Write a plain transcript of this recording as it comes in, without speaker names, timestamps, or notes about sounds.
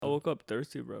woke up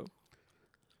thirsty, bro.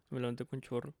 Me levanté con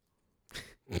chorro.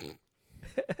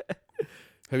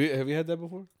 Have you had that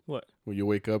before? What? When you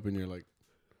wake up and you're like,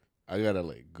 I gotta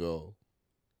like go.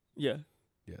 Yeah.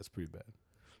 Yeah, it's pretty bad.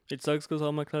 It sucks because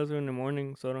all my classes are in the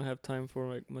morning, so I don't have time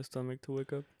for like my stomach to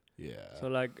wake up. Yeah. So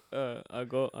like, I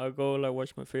go like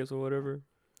wash my face or whatever,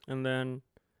 and then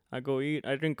I go eat.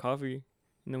 I drink coffee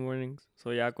in the mornings.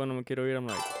 So ya cuando me quiero ir, I'm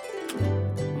like,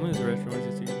 I'm in the restaurant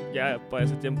to see. Ya para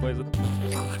ese tiempo es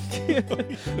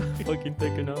fucking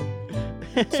taking off.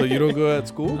 So you don't go at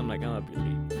school? I'm like, I'm gonna be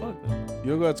late. Fuck.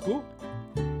 You don't go at school?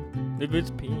 If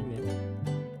it's peeing, then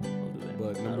I'll do that.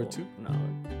 But I number don't- 2? No.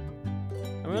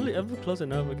 I'm really, I'm close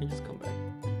enough. I can just come back.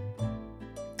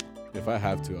 If I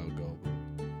have to, I'll go.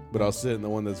 But I'll sit in the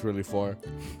one that's really far.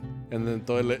 And then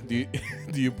toilet. Do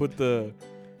you put the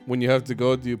when you have to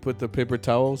go? Do you put the paper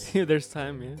towels? There's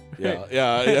time, yeah.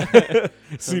 Yeah.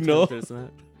 See, no. Sometimes there's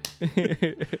not.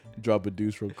 Drop a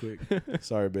deuce real quick.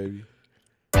 Sorry, baby.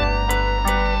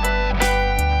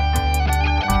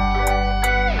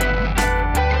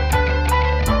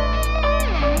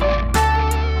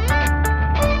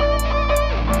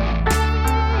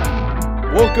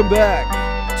 Welcome back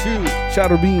to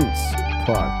Chatter Beans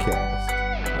podcast.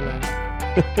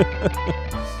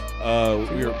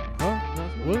 We're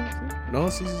what? No,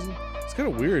 see. It's kind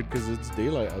of weird because it's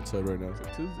daylight outside right now. It's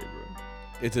a Tuesday, bro.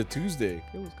 It's a Tuesday.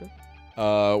 It was good.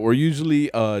 We're usually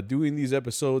doing these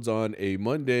episodes on a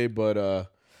Monday, but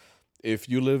if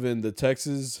you live in the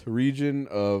Texas region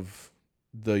of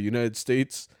the United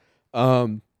States,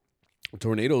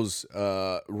 tornadoes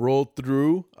rolled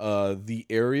through the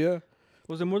area.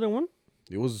 Was there more than one?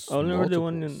 It was. I only heard the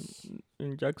one multiples.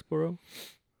 in Jacksboro.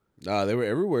 Nah, they were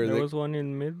everywhere. There was one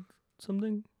in mid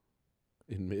something.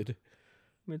 In mid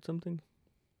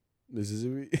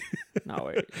Mississippi. No,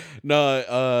 wait.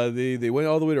 No, they went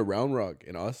all the way to Round Rock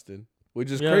in Austin,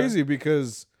 which is Yeah. crazy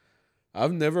because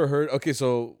I've never heard. Okay,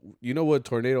 so you know what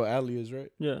Tornado Alley is,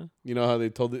 right? Yeah. You know how they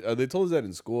told us that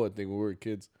in school. I think when we were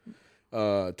kids.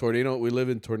 Tornado. We live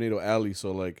in Tornado Alley,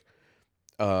 so like,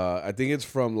 I think it's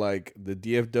from like the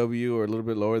DFW or a little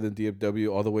bit lower than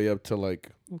DFW, all the way up to like,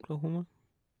 Oklahoma.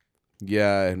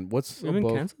 yeah. And what's Even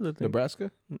above Kansas, I think.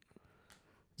 Nebraska? Mm.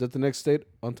 Is that the next state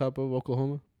on top of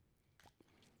Oklahoma?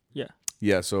 Yeah.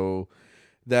 Yeah. So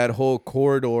that whole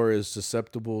corridor is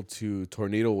susceptible to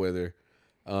tornado weather,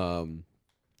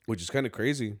 which is kind of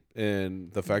crazy.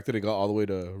 And the fact that it got all the way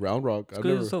to Round Rock, It's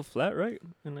because it's so flat, right?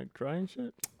 And like dry and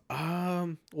shit.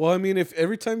 Well, I mean, if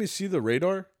every time you see the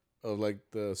radar of like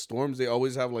the storms, they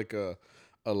always have like a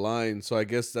line. So I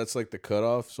guess that's like the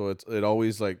cutoff. So it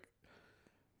always like,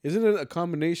 isn't it a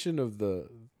combination of the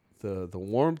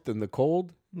warmth and the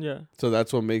cold? Yeah. So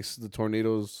that's what makes the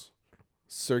tornadoes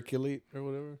circulate or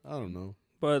whatever. I don't know.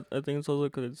 But I think it's also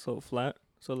because it's so flat.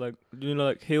 So like, you know,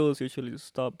 like hills usually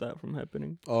stop that from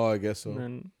happening. Oh, I guess so. And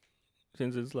then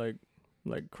since it's like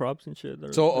crops and shit. So,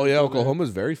 that yeah, go there. Oklahoma's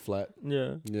very flat.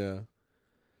 Yeah. Yeah.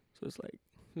 So it's like,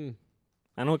 Hmm.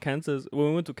 I know Kansas. When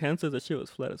we went to Kansas, that shit was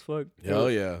flat as fuck. Hell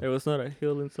yeah. There was not a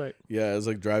hill in sight. Yeah, it's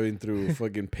like driving through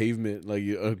fucking pavement, like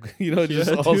you know,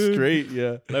 just Yeah, all dude. straight.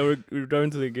 Yeah. Like we're driving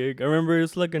to the gig. I remember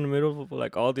it's like in the middle of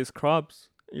like all these crops,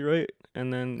 right?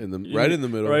 And then Right in the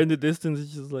middle. right in the distance,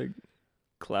 it's just like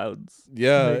clouds.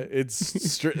 Yeah, Like- it's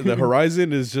straight. The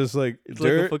horizon is just like It's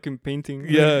dirt. like a fucking painting.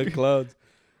 Yeah, clouds.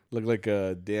 Look like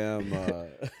a damn.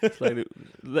 It's like,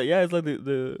 it's like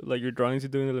the like your drawings you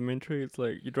do in elementary. It's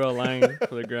like you draw a line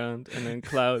for the ground and then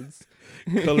clouds.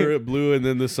 color it blue and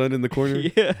then the sun in the corner.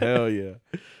 Yeah. Hell yeah,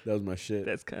 that was my shit.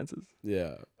 That's Kansas.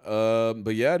 Yeah.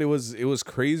 But yeah, it was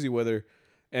crazy weather,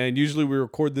 and usually we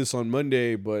record this on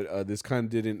Monday, but this kind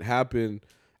of didn't happen.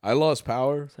 I lost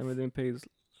power. Somebody didn't pay his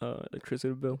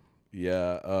electricity bill.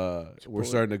 Yeah. We're Chipotle.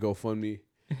 starting to go fund me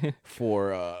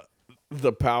for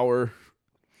the power.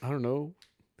 I don't know,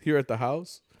 here at the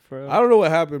house. For I don't know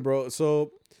what happened, bro.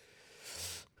 So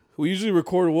we usually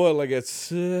record what, like at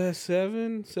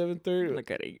 7:30,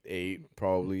 like at 8. 8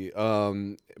 probably.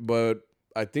 But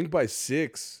I think by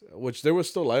 6, which there was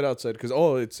still light outside because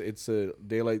it's a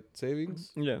daylight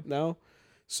savings Yeah. now,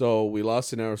 so we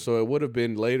lost an hour. So it would have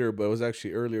been later, but it was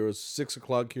actually earlier. It was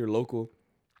 6:00 here local,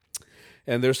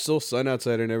 and there's still sun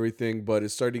outside and everything, but it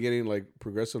started getting like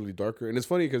progressively darker. And it's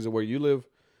funny because where you live,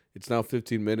 it's now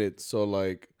 15 minutes. So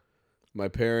like my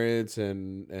parents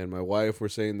and my wife were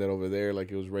saying that over there,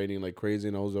 like it was raining like crazy,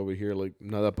 and I was over here like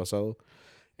nada pasado.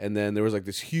 And then there was like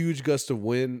this huge gust of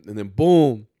wind, and then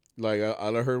boom, like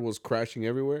all I heard was crashing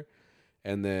everywhere.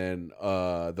 And then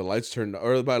the lights turned,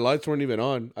 or my lights weren't even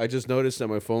on. I just noticed that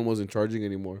my phone wasn't charging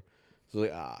anymore. So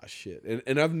like, shit.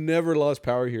 And I've never lost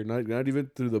power here, not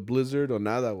even through the blizzard or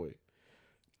nada way.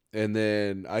 And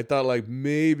then I thought like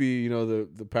maybe, you know,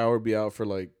 the power would be out for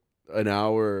like an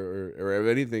hour or if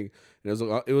anything. And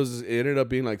it ended up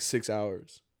being like 6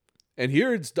 hours. And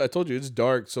here I told you it's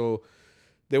dark, so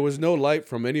there was no light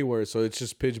from anywhere, so it's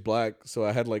just pitch black. So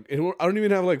I had like I don't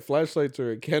even have like flashlights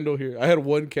or a candle here. I had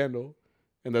one candle,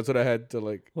 and that's what I had to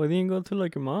like. Why didn't you go to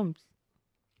like your mom's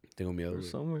Tengo miedo. or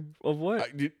somewhere? Of what?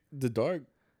 The dark.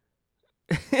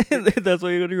 That's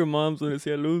why you go to your mom's when it's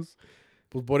luz.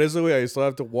 Pues por eso, güey, I still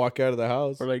have to walk out of the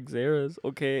house. Or like Zara's.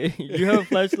 Okay, you have a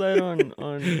flashlight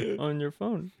on your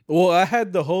phone. Well, I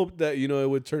had the hope that, you know, it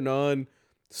would turn on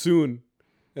soon,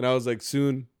 and I was like,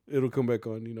 soon it'll come back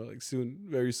on. You know, like soon,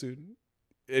 very soon,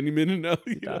 any minute now.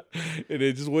 You know? And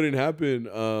it just wouldn't happen.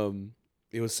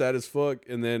 It was sad as fuck,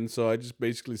 and then so I just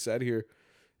basically sat here,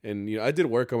 and you know, I did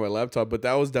work on my laptop, but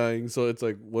that was dying. So it's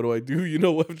like, what do I do? You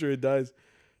know, after it dies.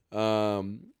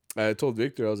 I told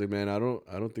Victor, I was like, man, I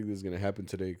don't think this is gonna happen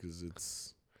today because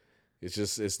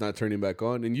it's not turning back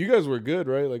on. And you guys were good,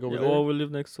 right? Like over there. Well, we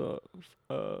live next to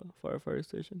a firefighter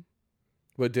station.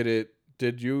 But did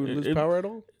you lose power at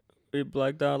all? It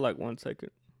blacked out like 1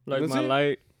 second. Like That's my it?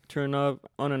 light turned off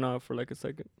on and off for like a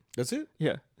second. That's it?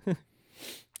 Yeah.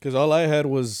 Because all I had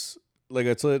was, like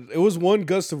I said, it was one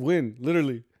gust of wind,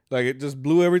 literally. Like it just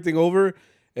blew everything over.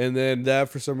 And then that,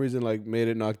 for some reason, like made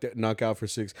it knock out for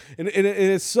 6. And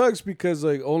it sucks because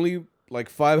like only like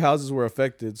 5 houses were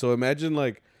affected. So imagine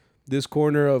like this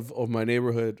corner of my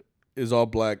neighborhood is all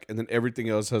black, and then everything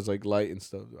else has like light and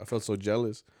stuff. I felt so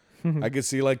jealous. I could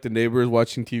see like the neighbors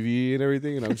watching TV and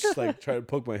everything, and I'm just like trying to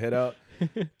poke my head out.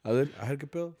 I had que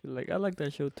pedo. Like, I like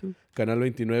that show too. Canal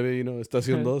 29, you know,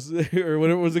 Estación 2, or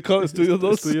whatever was it called? Estudio 2.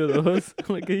 Estudio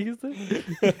 2. Like, ¿qué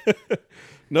dijiste?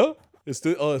 No?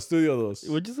 Estudio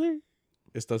 2. What'd you say?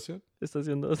 Estación?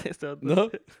 Estación 2. Estación 2. No?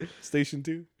 Station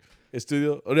 2?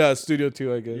 Estudio? Oh, yeah, Studio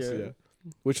 2, I guess. Yeah. Yeah.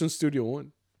 Which one's Studio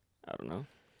 1? I don't know.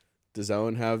 Does that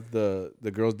one have the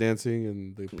girls dancing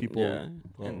and the people? Yeah.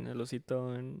 Oh. And El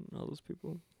Osito and all those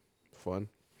people. Fun.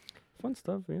 Fun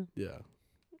stuff, yeah. Yeah.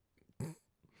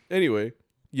 Anyway,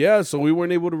 yeah, so we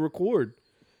weren't able to record.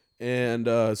 And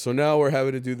so now we're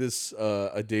having to do this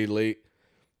a day late.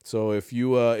 So if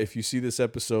you see this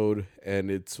episode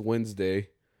and it's Wednesday,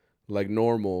 like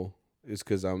normal, it's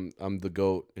because I'm the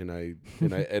GOAT and I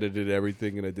edited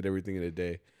everything and I did everything in a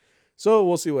day. So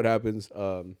we'll see what happens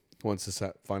once this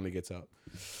finally gets out.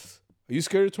 Are you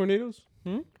scared of tornadoes?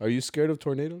 Are you scared of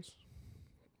tornadoes?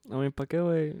 I mean, ¿pa' qué,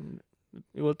 güey?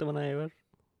 Igual te van a llevar.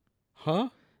 Huh?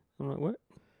 I'm like, what?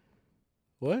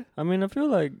 What? I mean, I feel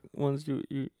like once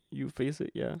you face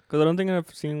it, yeah. Because I don't think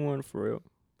I've seen one for real.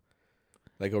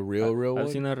 Like a real one?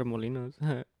 I've seen Remolinos.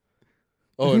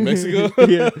 Oh, in Mexico?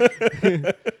 Yeah.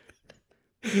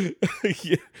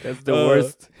 Yeah. That's the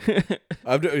worst.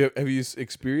 Have you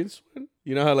experienced one?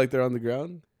 You know how like they're on the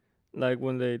ground? Like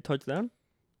when they touch down?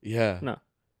 Yeah. No.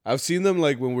 I've seen them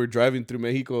like when we're driving through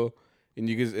Mexico and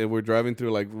we're driving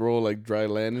through like rural like dry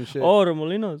land and shit. Oh,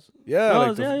 Remolinos. Yeah.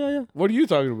 No, like yeah. What are you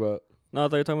talking about? No, I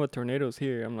thought you were talking about tornadoes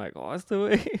here. I'm like, oh, that's the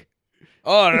way.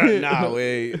 Oh, nah,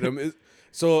 wait.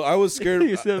 So I was scared.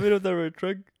 You see that video of that red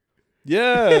truck?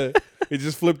 Yeah. It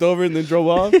just flipped over and then drove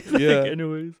off. Yeah.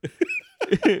 Anyways.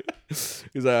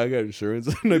 He's like, I got insurance.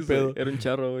 No He's pedo. like, Aaron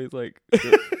Charro, he's like,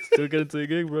 still getting to the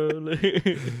gig, bro.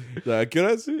 Like, ¿qué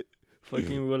hora es?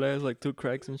 Fucking Willa has like 2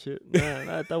 cracks and shit.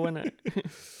 Nah, está buena.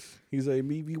 He's like,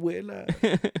 mi abuela.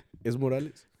 Es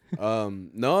Morales.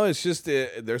 No, it's just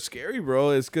they're scary,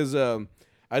 bro. It's because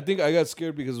I think I got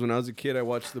scared because when I was a kid, I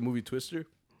watched the movie Twister.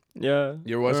 Yeah.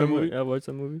 You ever watched that movie? Yeah, I watched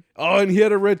that movie. Oh, and he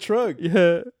had a red truck.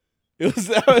 Yeah. It was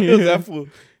that fool.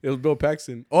 It was Bill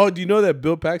Paxton. Oh, do you know that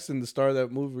Bill Paxton, the star of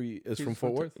that movie, is from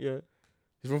Fort Worth? Yeah.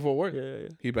 He's from Fort Worth? Yeah.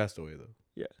 He passed away, though.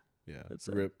 Yeah. Yeah. That's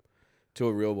rip. To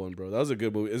a real one, bro. That was a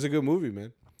good movie. It's a good movie,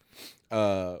 man.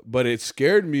 But it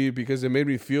scared me because it made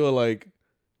me feel like...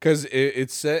 Because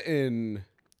it's set in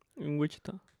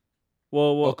Wichita.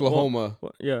 Oklahoma.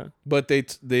 Yeah. But they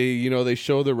they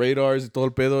show the radars, todo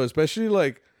el pedo, especially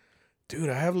like, dude,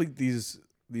 I have like these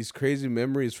crazy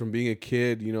memories from being a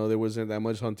kid. You know, there wasn't that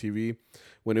much on TV.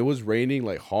 When it was raining,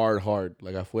 like hard,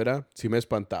 like afuera, sí me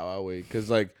espantaba, güey. Because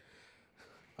like,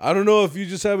 I don't know if you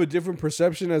just have a different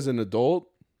perception as an adult,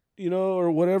 you know, or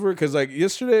whatever. Because like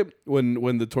yesterday,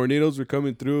 when the tornadoes were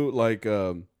coming through, like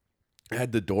I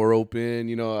had the door open.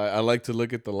 You know, I like to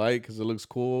look at the light because it looks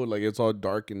cool. Like it's all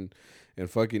dark and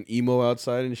fucking emo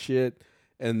outside and shit.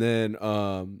 And then,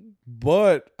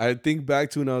 but I think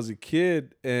back to when I was a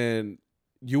kid and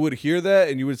you would hear that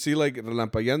and you would see like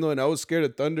relampagueando, and I was scared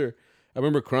of thunder. I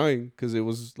remember crying because it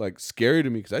was like scary to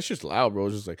me because that's just loud, bro.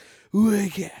 It's just like, ooh,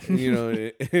 yeah. You know,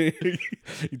 you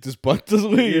just espantas,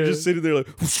 away. You're just sitting there like,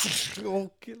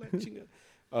 oh, que la chinga.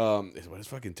 It's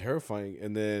fucking terrifying.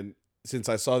 And then since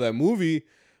I saw that movie,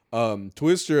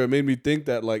 Twister, it made me think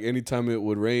that like anytime it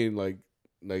would rain, like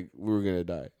we were gonna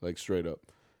die, like straight up.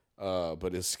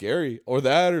 But it's scary, or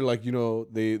that, or like, you know,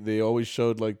 they always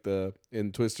showed like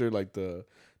in Twister, like the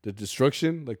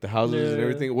destruction, like the houses and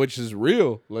everything, which is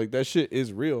real. Like that shit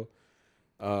is real.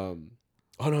 Oh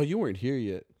no, you weren't here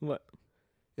yet. What?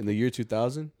 In the year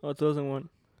 2000? Oh, 2001.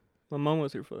 My mom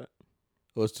was here for that.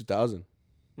 It was 2000.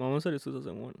 My mom said it's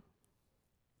 2001.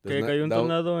 There's Que cayó un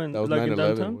tornado in, that was like, in 9/11.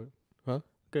 downtown? Huh?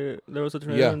 Que there was a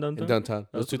tornado in downtown? In downtown.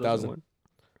 It was 2000.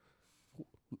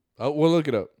 2001. We'll look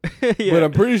it up. Yeah. But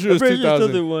I'm pretty sure it's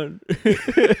 2000.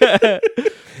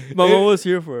 My mom was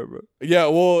here for it, bro. Yeah,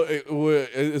 well,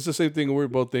 it's the same thing we're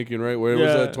both thinking, right? Where it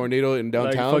was a tornado in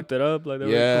downtown. Like, fucked it up. Like, there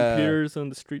were computers on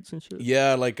the streets and shit.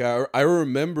 Yeah, like, I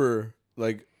remember,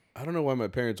 like, I don't know why my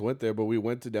parents went there, but we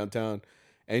went to downtown.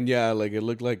 And, yeah, like, it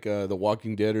looked like The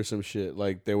Walking Dead or some shit.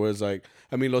 Like, there was, like,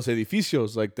 I mean, los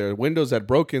edificios, like, their windows had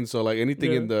broken. So, like,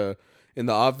 anything in the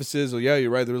offices, well, yeah,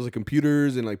 you're right. There was, like,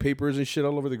 computers and, like, papers and shit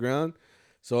all over the ground.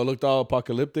 So it looked all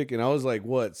apocalyptic, and I was like,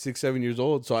 what, 6, 7 years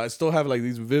old? So I still have like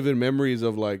these vivid memories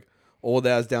of like old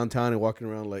ass downtown and walking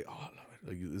around like, oh,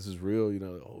 like this is real, you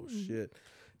know? Oh shit!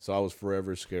 So I was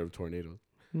forever scared of tornadoes.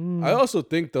 I also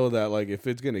think though that like if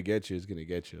it's gonna get you, it's gonna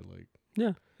get you. Like,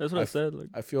 yeah, that's what I said. Like,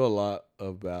 I feel a lot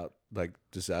about like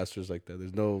disasters like that.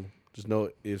 There's no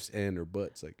ifs, and or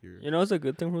buts. Like you know, it's a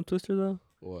good thing from Twister though.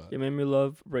 What? It made me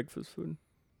love breakfast food.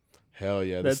 Hell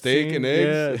yeah, that the steak scene, and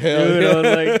eggs. Yeah, Hell dude, yeah. I was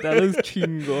like, that looks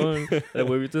chingón. Like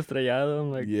huevito estrellado.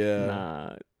 I'm like, yeah,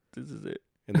 nah, this is it.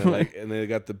 And then like, and they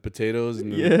got the potatoes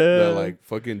and Yeah. the like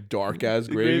fucking dark ass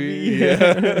gravy.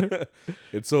 Yeah. Yeah,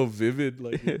 it's so vivid.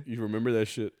 Like you remember that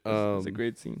shit. It's a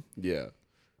great scene. Yeah,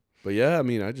 but yeah, I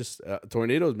mean, I just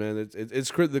tornadoes, man.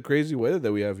 It's the crazy weather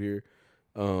that we have here,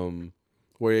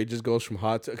 where it just goes from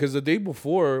hot because the day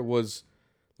before was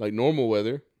like normal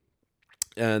weather.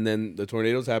 And then the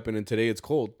tornadoes happen, and today it's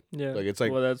cold. Yeah, like it's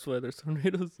like, well, that's why there's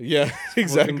tornadoes. Yeah,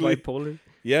 exactly. Bipolar.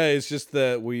 Yeah, it's just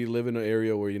that we live in an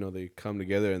area where, you know, they come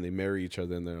together and they marry each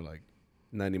other, and they're like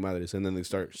 90 madres, and then they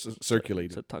start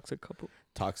circulating. It's a toxic couple.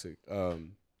 Toxic.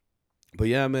 But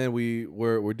yeah, man,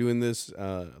 we're doing this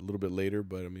a little bit later,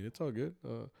 but I mean, it's all good.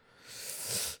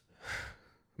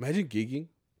 Imagine gigging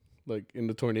like in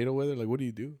the tornado weather. Like, what do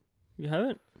you do? You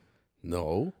haven't?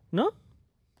 No.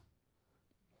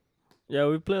 Yeah,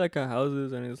 we play like at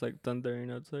houses and it's like thundering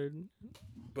outside.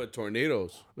 But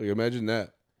tornadoes, like imagine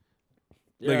that.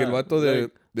 Yeah, like el vato del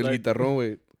like, guitarrón,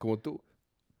 güey, como tú.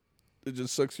 It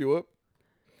just sucks you up.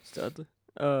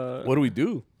 What do we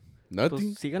do?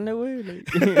 Nothing. Pues síganle,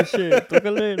 güey. Like, shit,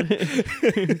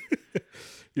 tócale.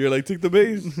 You're like, take the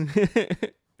bass.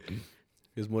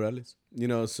 It's Morales. You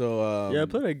know, so... yeah, I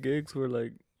play like gigs where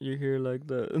like you hear like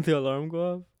the alarm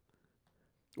go off.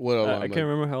 What alarm? I can't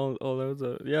remember how all that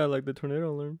was. Yeah, like the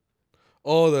tornado alarm.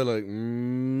 Oh, they're like,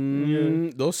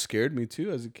 Those scared me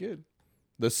too as a kid.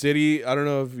 The city, I don't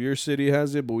know if your city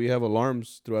has it, but we have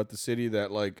alarms throughout the city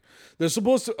that like they're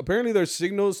supposed to. Apparently, there's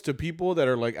signals to people that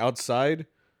are like outside,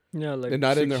 yeah, like and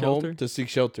not in their shelter. home to seek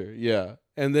shelter. Yeah,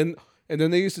 and then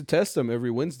they used to test them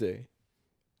every Wednesday,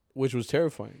 which was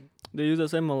terrifying. They use the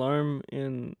same alarm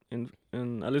in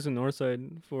at least in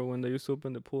Northside for when they used to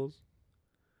open the pools.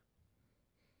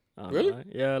 Really?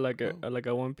 Yeah, like at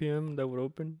 1 p.m. that would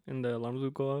open and the alarms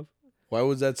would go off. Why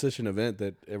was that such an event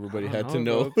that everybody had to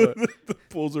know, know? bro, The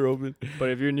pools are open. But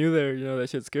if you're new there, you know that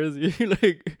shit scares you.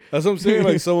 Like That's what I'm saying.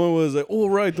 Like someone was like, "Oh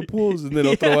right, the pools," and then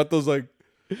otro vato's like,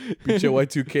 "Pinche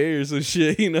Y2K" or some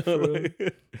shit, you know? Like,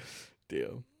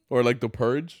 damn. Or like the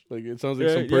Purge. Like it sounds like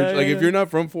some Purge. Like if you're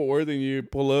not from Fort Worth and you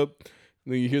pull up,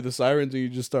 and then you hear the sirens and you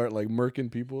just start like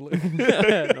murking people. Like,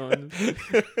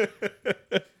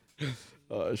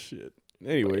 oh shit.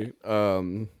 Anyway,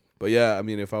 but yeah, I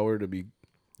mean, if I were to be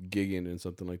gigging and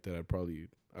something like that, I'd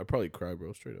probably cry,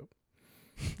 bro, straight up.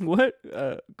 What?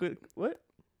 Good. What?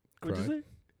 Cry. What'd you say?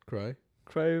 Cry.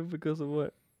 Cry because of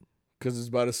what? Because it's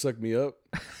about to suck me up.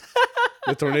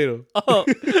 The tornado. Oh.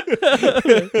 Me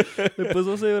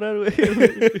puso a llorar,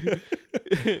 güey.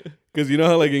 Because you know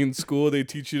how like in school they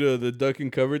teach you the duck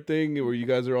and cover thing where you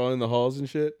guys are all in the halls and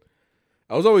shit?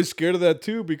 I was always scared of that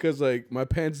too because like my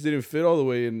pants didn't fit all the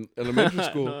way in elementary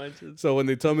school. No, so when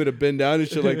they tell me to bend down and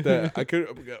shit like that,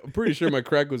 I'm pretty sure my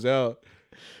crack was out.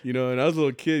 You know, and I was a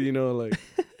little kid, you know, like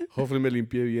hopefully me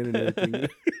limpié bien and everything.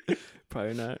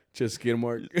 Probably not. Just skin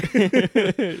mark.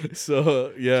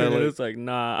 So yeah, like, it's like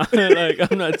nah,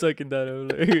 like I'm not sucking that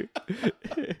up.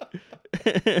 Like,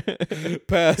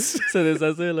 Pass. So this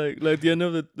I say like the end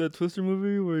of the Twister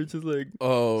movie where it just like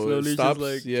Oh, slowly it stops.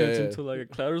 just like Yeah, turns yeah. into like a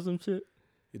cloud or some shit.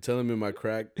 You're telling me my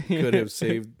crack could have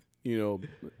saved,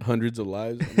 hundreds of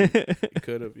lives. I mean, it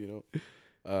could have,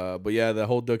 But yeah, the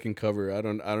whole duck and cover. I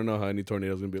don't know how any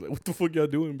tornado's gonna be like, what the fuck y'all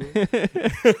doing, bro?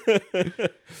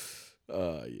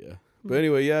 Yeah. But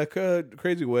anyway, yeah,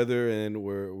 crazy weather, and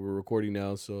we're recording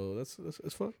now, so that's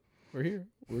fun. We're here.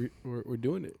 We're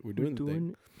doing it. We're doing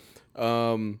the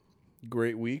thing.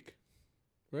 Great week,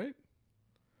 right?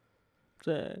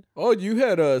 Oh, you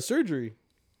had surgery.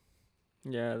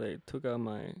 Yeah, they took out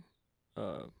my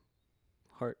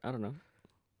heart. I don't know.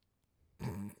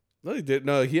 No, he did.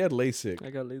 No, he had LASIK.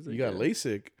 I got LASIK. You got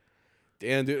LASIK.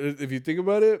 Damn, dude, if you think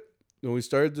about it, when we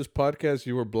started this podcast,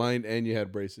 you were blind and you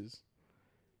had braces.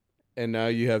 And now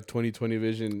you have 20/20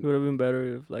 vision. It would have been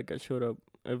better if like I showed up.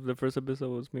 If the first episode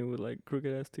was me with like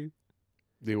crooked ass teeth.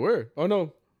 They were. Oh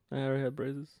no. I already had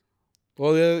braces.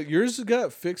 Well, yeah, yours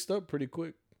got fixed up pretty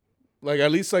quick. Like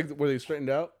at least like where they straightened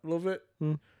out a little bit.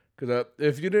 Because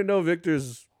if you didn't know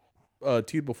Victor's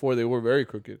teeth before, they were very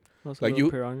crooked. Also like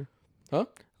piranha. Huh?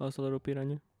 Also a little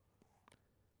piranha.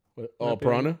 What? Oh,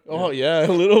 piranha? Oh yeah,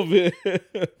 a little bit.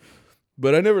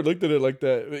 But I never looked at it like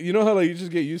that. You know how like you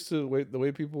just get used to the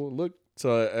way people look.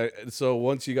 So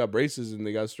once you got braces and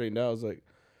they got straightened out, I was like,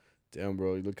 damn,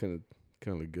 bro, you look kind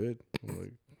of look good. I'm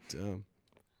like, damn.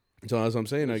 So that's what I'm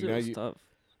saying. Like now you. Tough.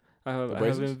 I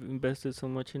haven't invested so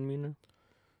much in me now.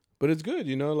 But it's good,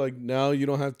 like now you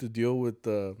don't have to deal with.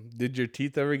 Did your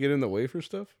teeth ever get in the way for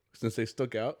stuff since they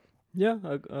stuck out? Yeah,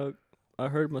 I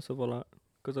hurt myself a lot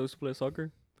because I used to play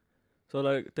soccer. So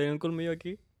like tenía un colmillo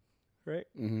aquí, right?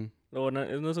 Mm-hmm. No,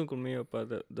 it's not un colmillo, but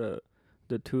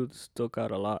the tooth stuck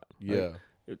out a lot. Yeah.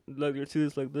 Like your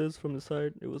tooth is like this from the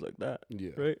side. It was like that.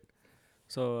 Yeah. Right.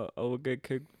 So I would get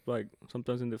kicked like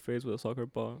sometimes in the face with a soccer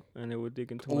ball, and it would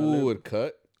dig into my lip. Ooh, it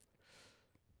cut.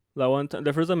 Like one time,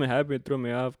 the first time it happened, it threw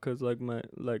me off because like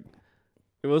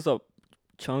it was a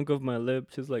chunk of my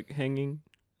lip just like hanging,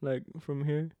 like from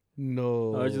here.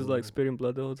 No. I was just like spitting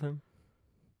blood the whole time.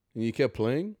 And you kept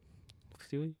playing?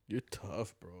 Really? You're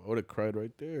tough, bro. I would have cried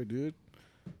right there, dude.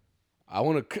 I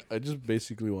just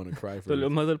basically want to cry for you.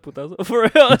 Más el putazo. For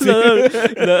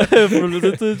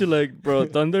real. Like, bro,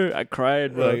 thunder, I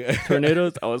cried, bro. Like,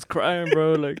 tornadoes, I was crying,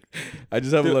 bro. Like, I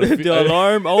just have a lot of the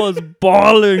alarm, I was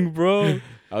bawling, bro.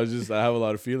 I have a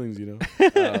lot of feelings,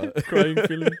 Crying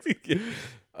feelings.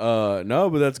 No,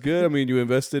 but that's good. I mean, you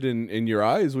invested in your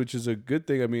eyes, which is a good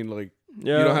thing. I mean, like, you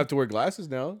don't have to wear glasses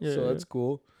now, so that's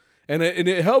cool. And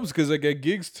it helps because like at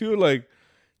gigs too, like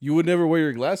you would never wear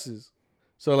your glasses.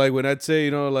 So like when I'd say,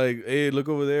 like, hey, look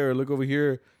over there or look over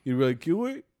here, you'd be like, you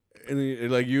wait, and then,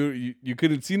 like you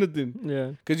couldn't see nothing.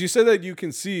 Yeah. Because you said that you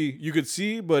could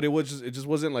see, but it just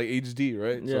wasn't like HD,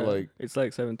 right? Yeah. So like it's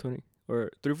like 720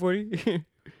 or 340.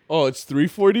 Oh, it's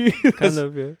 340. Kind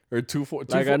of, yeah. Or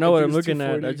 240. Like I know what I'm looking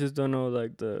at. I just don't know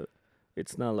like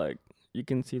it's not like you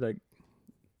can see like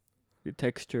the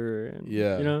texture and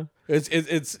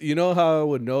It's how I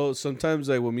would know. Sometimes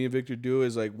like what me and Victor do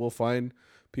is like we'll find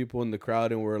people in the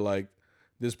crowd and we're like,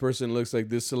 this person looks like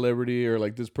this celebrity or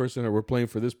like this person, or we're playing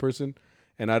for this person,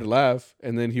 and I'd laugh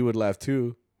and then he would laugh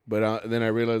too. But then I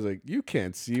realized like, you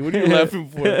can't see. What are you laughing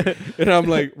for? And I'm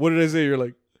like, what did I say? You're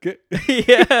like,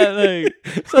 yeah, like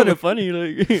it's kind of funny.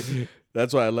 Like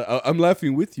that's why I'm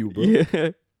laughing with you, bro. Yeah.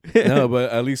 No,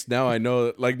 but at least now I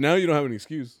know. Like now you don't have an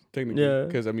excuse technically. Yeah.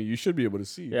 Because I mean, you should be able to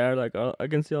see. Yeah, like I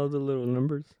can see all the little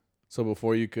numbers. So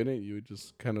before you couldn't, you would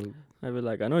just kind of. I'd be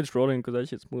like, I know it's rolling because that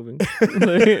shit's moving.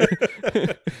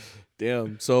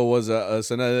 Damn. So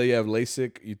so now that you have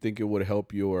LASIK, you think it would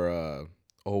help your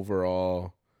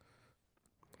overall?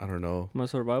 I don't know. My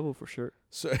survival for sure.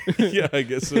 So yeah, I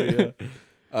guess so.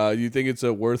 Yeah. You think it's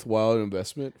a worthwhile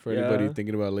investment for anybody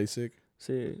thinking about LASIK?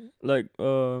 See, like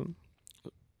an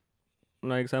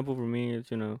example for me is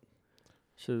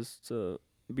just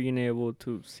being able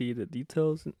to see the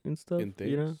details and stuff.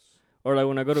 Or like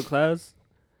when I go to class,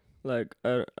 like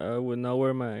I would not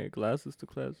wear my glasses to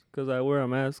class because I wear a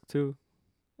mask too.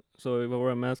 So if I wear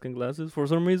a mask and glasses, for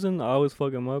some reason I always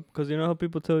fuck them up. Because you know how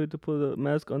people tell you to put the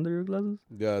mask under your glasses?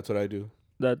 Yeah, that's what I do.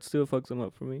 That still fucks them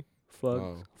up for me.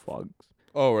 Fogs.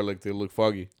 Oh, or like they look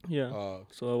foggy. Yeah.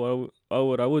 So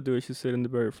what I would do is just sit in the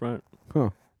very front. Huh.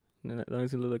 And that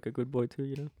makes me look like a good boy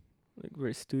too, like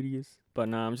very studious. But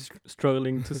now I'm just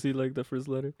struggling to see like the first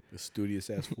letter. The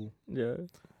studious ass fool. Yeah.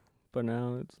 But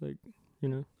now it's like,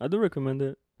 I do recommend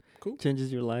it. Cool. Changes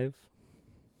your life.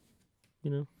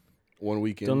 1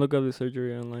 weekend. Don't look up the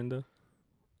surgery online though.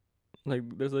 Like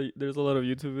there's a lot of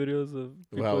YouTube videos of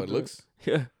how it looks.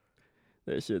 Yeah.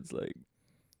 That shit's like.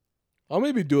 I'll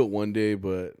maybe do it one day,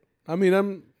 but I mean,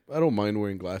 I don't mind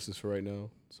wearing glasses for right now.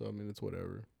 So I mean, it's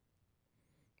whatever.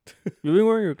 You've been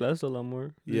wearing your glasses a lot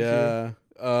more. this year. Yeah.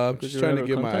 I'm 'Cause just you trying ran to out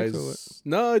get of my contacts or eyes.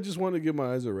 No, I just want to give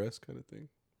my eyes a rest, kind of thing.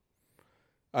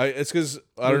 It's because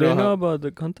I Do don't they know know how, about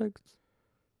the contacts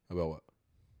about what.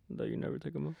 that you never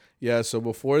take them off? Yeah. So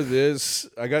before this,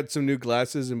 I got some new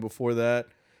glasses, and before that,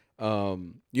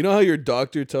 you know how your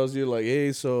doctor tells you like,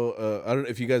 hey, so I don't know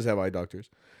if you guys have eye doctors.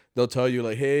 They'll tell you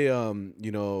like, hey,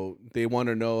 you know, they want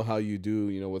to know how you do,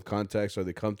 you know, with contacts. Are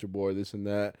they comfortable or this and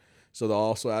that? So they'll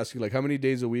also ask you like, how many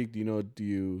days a week do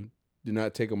you do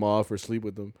not take them off or sleep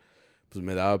with them? Pues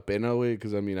me daba pena, güey,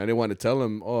 because I mean, I didn't want to tell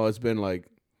him, oh, it's been like,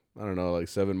 I don't know, like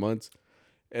 7 months.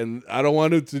 And I don't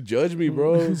want him to judge me,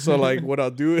 bro. So, like, what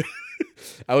I'll do,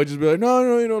 I would just be like,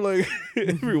 no, you know, like,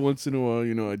 every once in a while,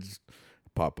 you know, I just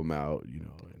pop them out, you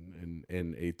know,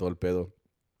 and todo el pedo.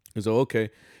 And so, okay.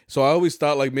 So I always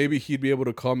thought, like, maybe he'd be able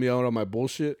to call me out on my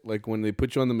bullshit. Like, when they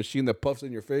put you on the machine that puffs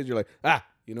in your face, you're like,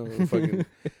 you know, fucking.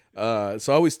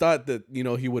 So I always thought that, you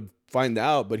know, he would find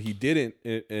out, but he didn't.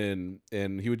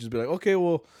 And he would just be like, okay,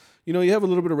 well, you know, you have a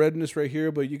little bit of redness right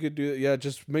here, but you could do it. Yeah,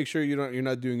 just make sure you're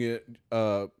not doing it,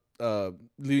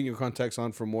 leaving your contacts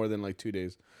on for more than like 2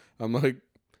 days. I'm like,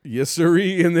 yes,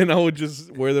 sirree. And then I would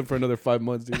just wear them for another 5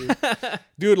 months.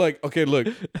 Dude, like, okay, look.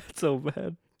 That's so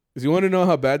bad. If you want to know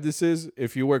how bad this is,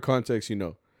 if you wear contacts, you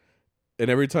know. And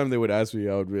every time they would ask me,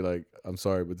 I would be like, I'm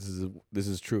sorry, but this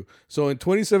is true. So in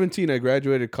 2017, I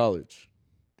graduated college.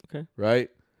 Okay. Right?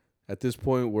 At this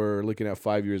point, we're looking at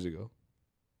 5 years ago.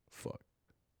 Fuck.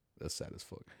 That's sad as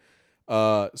fuck.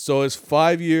 So it's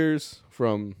 5 years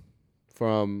from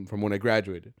when I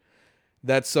graduated.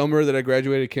 That summer that I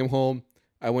graduated, came home.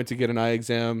 I went to get an eye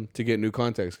exam to get new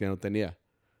contacts. Que no tenía.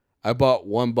 I bought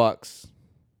 1 box.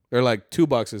 Or like 2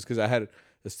 boxes because I had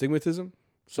astigmatism.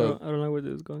 So I don't know where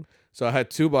this is going. So I had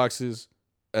 2 boxes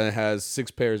and it has 6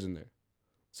 pairs in there.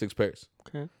 6 pairs.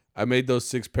 Okay. I made those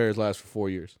 6 pairs last for 4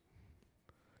 years.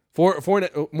 More than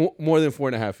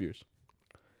 4.5 years.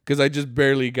 Because I just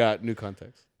barely got new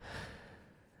contacts.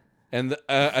 And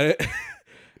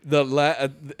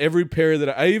every pair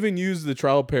that I even used the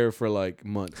trial pair for like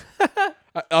months.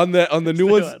 on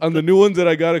the new ones that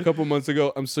I got a couple months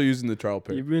ago, I'm still using the trial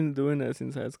pair. You've been doing that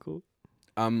since high school.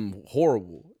 I'm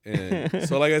horrible, and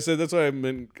so like I said, that's why I've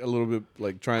been a little bit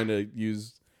like trying to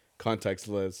use contacts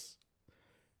less.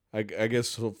 I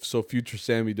guess so future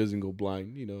Sammy doesn't go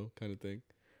blind, you know, kind of thing.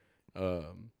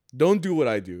 Don't do what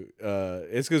I do.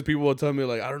 It's because people will tell me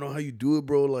like, I don't know how you do it,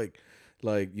 bro. Like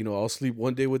you know, I'll sleep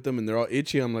one day with them and they're all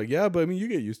itchy. I'm like, yeah, but I mean, you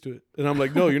get used to it. And I'm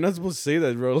like, no, you're not supposed to say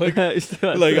that, bro. Like, I just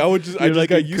like got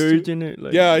used to it. it.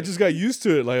 Like, Yeah, I just got used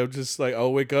to it. Like, I'm just like,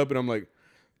 I'll wake up and I'm like,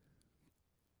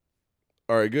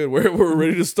 all right, good. We're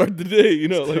ready to start the day. You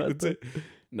know, like that's it.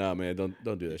 Nah, man, don't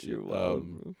do that shit.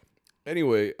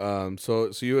 Anyway,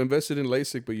 so you invested in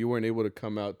LASIK, but you weren't able to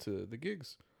come out to the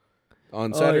gigs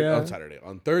on Saturday. Yeah.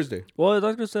 On Thursday. Well, the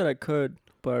doctor said I could,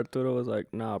 but Arturo was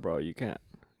like, "Nah, bro, you can't,"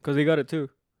 because he got it too.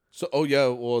 So,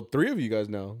 well, 3 of you guys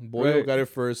now. Boyo got it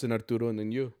first, and Arturo, and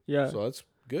then you. Yeah. So that's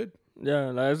good.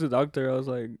 Yeah, like, as a doctor, I was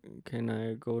like, "Can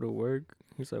I go to work?"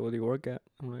 He's like, "What do you work at?"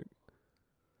 I'm like,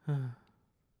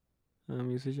 I'm a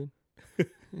musician.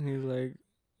 And he's like,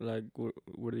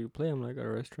 where do you play? I'm like, at a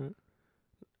restaurant.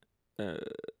 And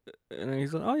then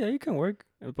he's like, oh yeah, you can work.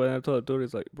 But I told Arturo,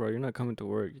 he's like, bro, you're not coming to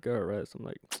work. You gotta rest. I'm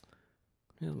like,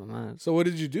 here's my man. So what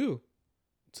did you do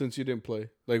since you didn't play?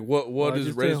 Like what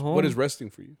is resting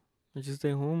for you? I just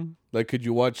stay home. Like, could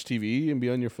you watch TV and be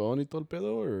on your phone y todo el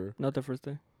pedo, or? Not the first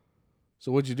day.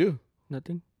 So what'd you do?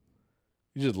 Nothing.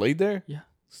 You just laid there? Yeah.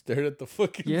 Stared at the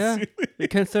fucking ceiling? I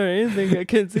can't stare at anything. I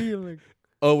can't see. I'm like,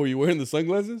 oh, were you wearing the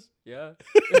sunglasses? yeah.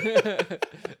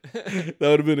 That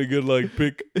would have been a good like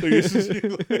pick.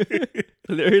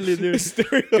 Literally, dude.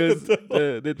 Because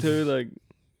they tell you like,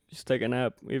 just take a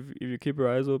nap. If you keep your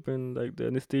eyes open, like the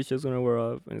anesthesia is gonna wear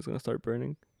off and it's gonna start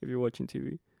burning if you're watching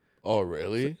TV. Oh,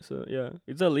 really? So yeah,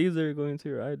 it's a laser going to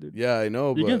your eye, dude. Yeah, I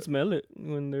know. You can smell it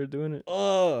when they're doing it.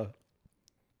 Oh,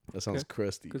 that sounds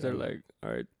crusty. Because they're like,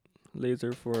 all right,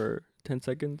 laser for 10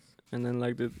 seconds, and then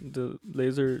like the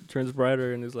laser turns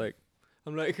brighter, and it's like,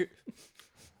 I'm like,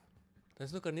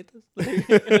 ¿That's no carnitas?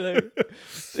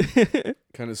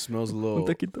 Kind of smells a little. Un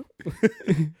taquito.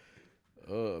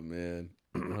 Oh man,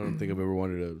 I don't think I've ever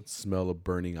wanted to smell a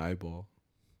burning eyeball.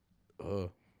 Hey,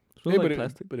 like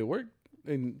plastic. But it worked.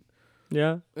 And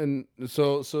yeah. And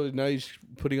so now you're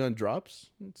putting on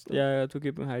drops and stuff? Yeah, to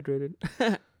keep him hydrated.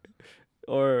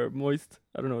 Or moist.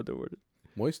 I don't know what the word is.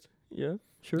 Moist? Yeah,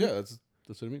 sure. Yeah, that's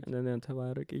what it means. And then the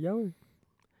antibiotic. Ya,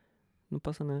 no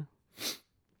pasa nada.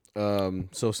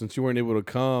 So since you weren't able to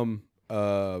come,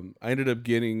 I ended up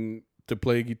getting to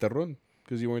play guitarron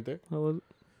because you weren't there. How was it?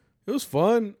 It was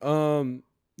fun.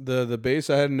 The bass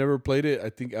I had never played it. I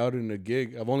think out in a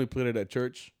gig. I've only played it at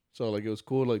church. So like it was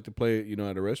cool like to play it,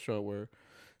 at a restaurant where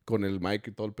con el mic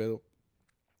y todo el pedo.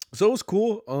 So it was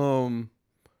cool.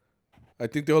 I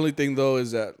think the only thing though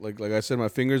is that like I said, my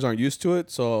fingers aren't used to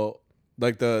it. So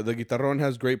like the guitarron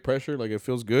has great pressure, like it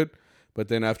feels good. But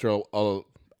then after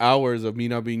hours of me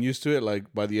not being used to it,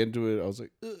 like by the end of it, I was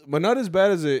like, ugh. But not as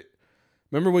bad as it.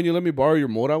 Remember when you let me borrow your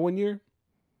mora one year?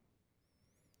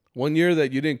 One year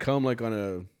that you didn't come like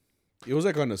it was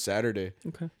like on a Saturday.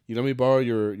 Okay. You let me borrow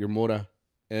your mora,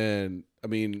 and I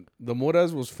mean the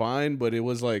moras was fine, but it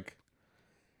was like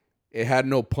it had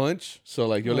no punch. So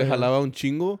like yo le jalaba un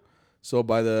chingo. So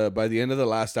by the end of the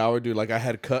last hour, dude, like I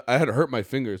had hurt my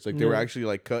fingers. Like they were actually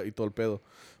like cut y todo el pedo.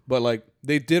 But like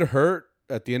they did hurt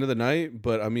at the end of the night,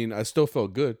 but I mean I still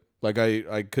felt good. Like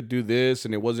I could do this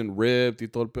and it wasn't ripped y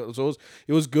todo el pedo. So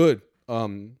it was good.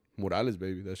 Morales,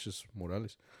 baby. That's just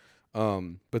Morales.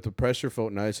 But the pressure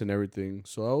felt nice and everything.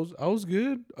 So I was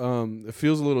good. It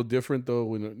feels a little different though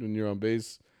when you're on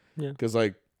bass. Yeah. Because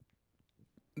like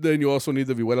then you also need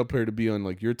the vihuela player to be on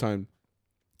like your time.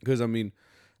 Because I mean,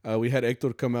 we had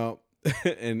Hector come out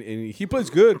and he plays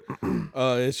good.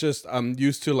 It's just I'm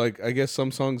used to like I guess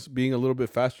some songs being a little bit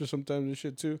faster sometimes and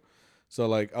shit too. So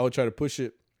like I would try to push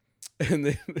it, and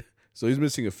then so he's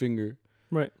missing a finger.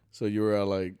 Right. So you were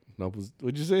like, no,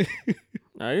 what'd you say?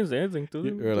 I didn't say anything to You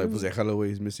him. were like, pues déjalo, güey,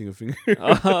 he's missing a finger.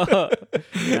 Nah,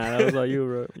 that was all you,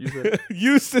 bro. You said.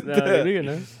 You said that. You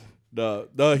know.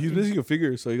 No, he's missing a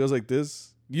finger. So he goes like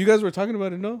this. You guys were talking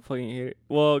about it, no? Fucking hate it.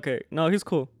 Well, okay. No, he's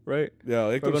cool, right? Yeah,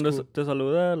 We're Hector's going cool. to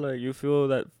saludar. Like you feel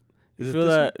that. Is it You feel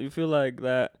this that. You feel like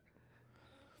that.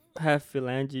 Half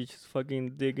phalange just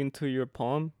fucking dig into your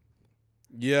palm.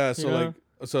 Yeah, so Yeah. like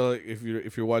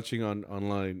if you're watching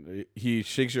online, he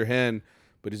shakes your hand,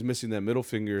 but he's missing that middle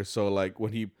finger. So like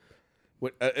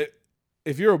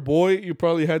if you're a boy, you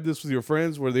probably had this with your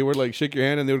friends where they would like shake your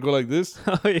hand and they would go like this.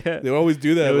 Oh yeah. They would always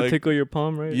do that. It would like, tickle your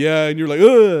palm, right? yeah, and you're like,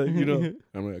 ugh,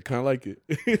 I'm like, I kind of like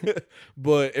it.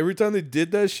 But every time they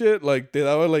did that shit, like, they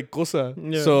daba like cosa.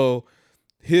 Yeah. So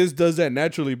his does that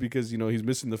naturally because, he's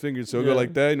missing the finger. So he'll go Yeah.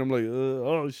 like that, and I'm like,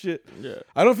 oh, shit. Yeah.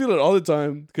 I don't feel it all the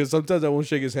time because sometimes I won't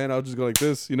shake his hand. I'll just go like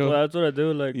this, Well, that's what I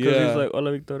do. Like, cause Yeah. he's like,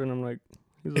 "Hola, Victor," and I'm like,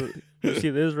 "You see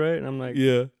this, right?" And I'm like,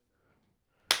 Yeah.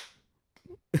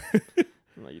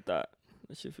 I'm like, "You thought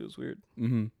that shit feels weird."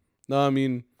 Mm-hmm. No, I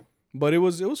mean, but it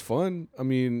was fun. I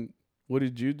mean, what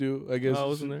did you do? I guess I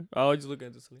wasn't there. I was just looking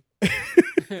at this.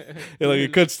 Yeah, like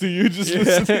it cuts to you just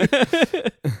listening.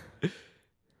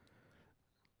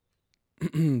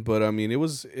 But I mean, it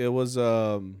was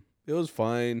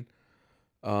fine.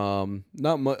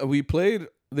 Not much. We played.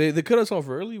 They cut us off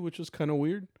early, which was kind of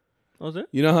weird. Was it?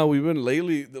 You know how we've been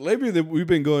lately? Lately, we've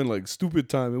been going like stupid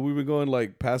time, and we've been going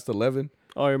like past 11.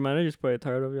 Oh, your manager's probably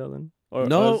tired of y'all then. Or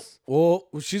No, us. well,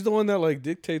 she's the one that like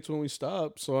dictates when we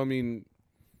stop. So I mean,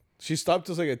 she stopped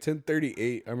us like at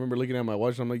 10:38. I remember looking at my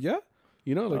watch. And I'm like, yeah,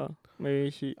 like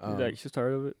maybe she's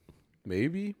tired of it.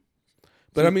 maybe.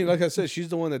 But I mean, like I said, she's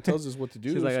the one that tells us what to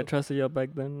do. She's like, so. I trusted y'all back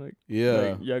then. Like, Yeah.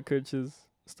 like, y'all could just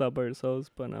stop by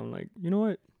yourselves. But I'm like, you know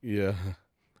what? Yeah.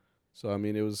 So I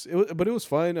mean, it was, but it was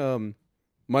fine.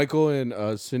 Michael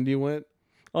and Cindy went.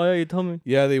 Oh yeah, you told me.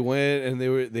 Yeah, they went and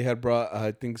they had brought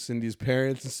I think Cindy's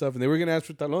parents and stuff, and they were gonna ask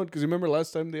for talon because remember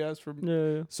last time they asked for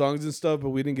Yeah. songs and stuff,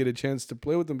 but we didn't get a chance to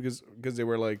play with them because they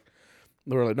were like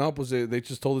no, pues they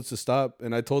just told us to stop,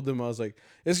 and I told them I was like,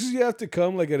 it's because you have to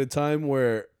come like at a time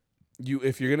where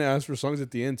if you're gonna ask for songs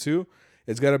at the end too,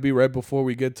 it's gotta be right before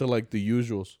we get to like the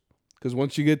usuals, because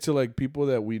once you get to like people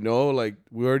that we know, like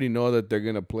we already know that they're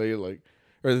gonna play like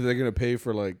or that they're gonna pay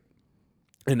for like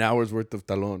an hour's worth of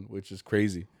talon, which is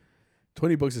crazy.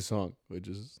 $20 a song, which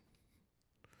is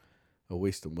a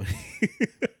waste of money.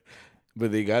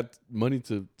 But they got money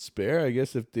to spare, I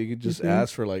guess, if they could just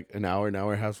ask for like an hour and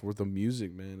a half worth of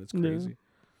music, man. It's crazy. Yeah.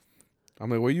 I'm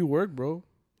like, where you work, bro?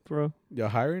 Y'all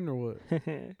hiring or what?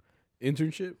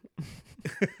 Internship?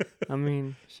 I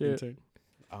mean, shit. Intern?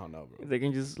 I don't know, bro. They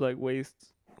can just like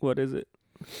waste. What is it?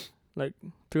 Like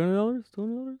 $300,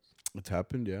 $200? It's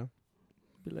happened, yeah.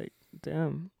 Be like,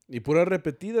 damn. Y pura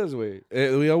repetidas,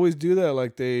 güey. We always do that.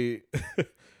 Like they,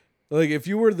 like if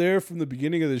you were there from the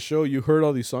beginning of the show, you heard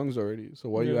all these songs already. So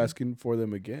why are you asking for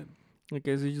them again? I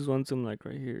guess he just wants them like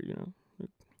right here, you know.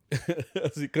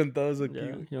 Así cantados aquí.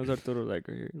 Yeah, he wants Arturo like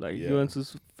right here. Like he Yeah. wants to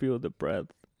feel the breath,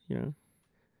 you know.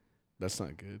 That's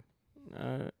not good.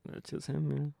 That's just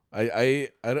him, you know. I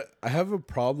have a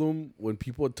problem when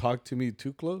people talk to me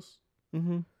too close. I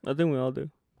think we all do.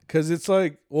 Because it's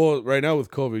like, well, right now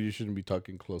with COVID, you shouldn't be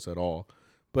talking close at all.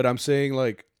 But I'm saying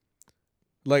like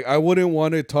I wouldn't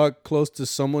want to talk close to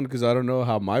someone because I don't know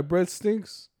how my breath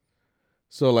stinks.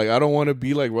 So like I don't want to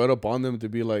be like right up on them to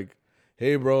be like,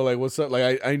 hey bro, like what's up?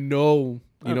 Like I know,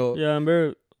 you know. Yeah, I'm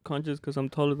very conscious because I'm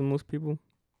taller than most people,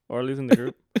 or at least in the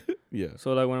group. Yeah.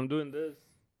 So like when I'm doing this,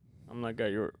 I'm like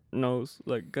at your nose,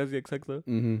 like casi exacto,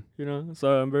 Mm-hmm. you know.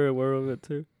 So I'm very aware of it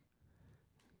too.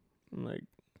 I'm like,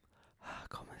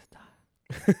 ¿cómo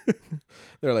está?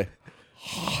 They're like,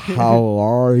 how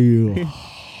are you?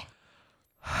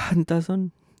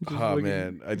 Tazón. Oh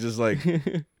man, I just like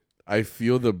I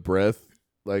feel the breath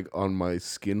like on my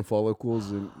skin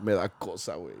follicles and me da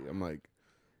cosa, güey. I'm like,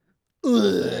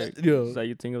 Like, you know, it's like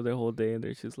you think of the whole day and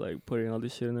they're just like putting all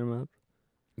this shit in their mouth.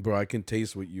 bro, I can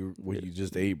taste what you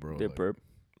just ate, bro. They Like, burp.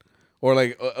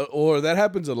 or that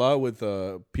happens a lot with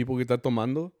people que está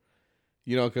tomando.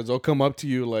 You know, because they'll come up to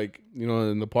you like, you know,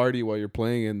 in the party while you're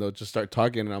playing, and they'll just start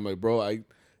talking, and I'm like, bro,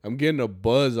 I'm getting a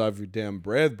buzz off your damn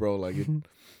breath, bro. Like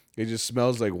it just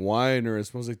smells like wine, or it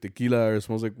smells like tequila, or it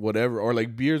smells like whatever, or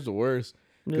like beer's the worst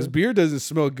because beer doesn't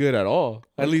smell good at all.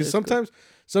 At least sometimes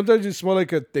you smell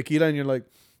like a tequila, and you're like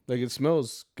it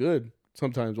smells good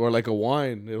sometimes, or like a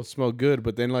wine, it'll smell good,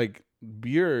 but then like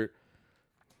beer,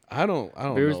 I don't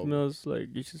Beer know. smells like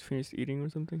you just finished eating or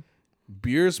something.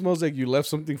 Beer smells like you left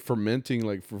something fermenting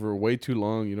like for way too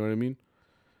long. You know what I mean?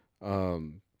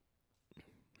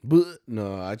 But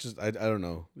no, I don't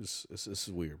know. This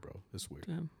is weird, bro. It's weird.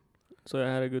 Damn. So I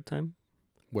had a good time.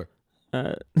 Where?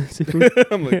 Seafood.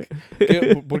 I'm like,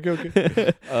 ¿por qué,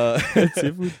 okay?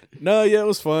 Seafood. No, yeah, it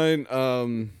was fine.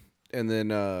 And then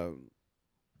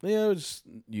yeah, it was just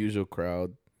usual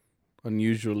crowd,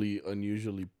 unusually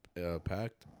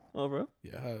packed. Oh, bro.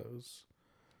 Yeah, it was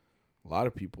a lot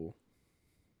of people.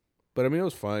 But I mean, it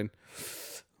was fine.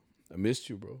 I missed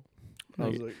you, bro. I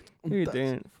was like, you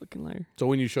didn't, fucking liar. So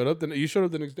when you showed up, you showed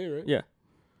up the next day, right? Yeah.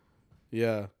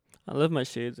 Yeah. I left my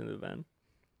shades in the van.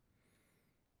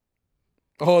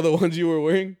 Oh, the ones you were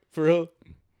wearing? For real?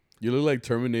 You look like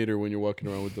Terminator when you're walking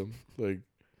around with them. Like,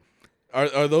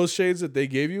 are those shades that they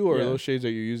gave you, or are those shades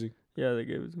that you're using? Yeah, they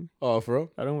gave it to me. Oh, for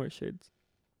real? I don't wear shades,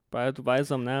 but I have to buy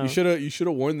some now. You should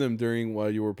have worn them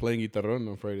while you were playing guitarrón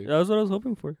on Friday. That's what I was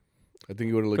hoping for. I think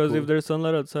you would have looked Because cool. if there's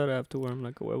sunlight outside, I have to wear them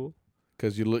like a huevo.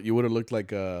 Because you would have looked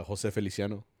like Jose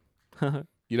Feliciano.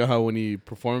 You know how when he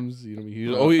performs, you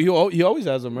know, he always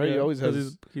has them, right? Yeah, he always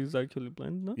has. He's actually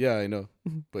blind, no? Yeah, I know.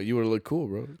 But you would have looked cool,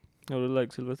 bro. I would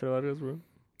like Silvestre Vargas, bro.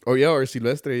 Oh yeah, or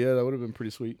Silvestre. Yeah, that would have been pretty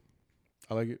sweet.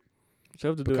 I like it. So I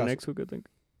have to do it next week, I think.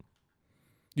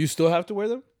 You still have to wear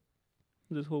them?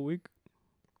 This whole week.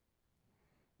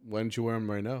 Why don't you wear them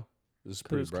right now? This is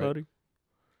pretty It's bright. cloudy.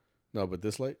 No, but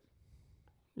this light.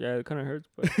 Yeah, it kind of hurts,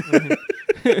 but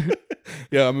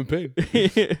Yeah, I'm in pain.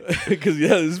 Because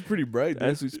this is pretty bright. Dude.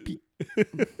 As we speak. Yeah,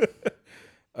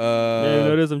 you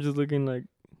notice I'm just looking like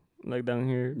down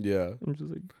here. Yeah. I'm just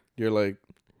like. You're like,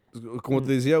 como te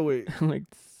decía, güey. I'm like.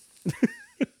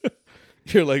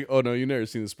 You're like, oh no, you never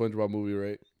seen the SpongeBob movie,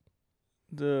 right?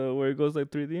 Where it goes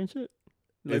like 3D and shit.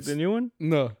 Like It's- the new one.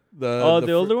 No, the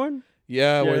Older one.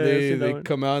 Yeah, where I've they seen that one.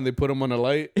 come out and they put them on a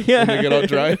light. Yeah, And they get all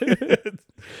dry.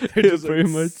 They're just pretty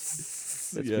like, much.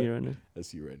 That's yeah. me right now.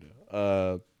 That's you right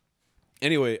now.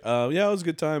 Anyway, yeah, it was a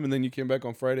good time, and then you came back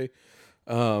on Friday.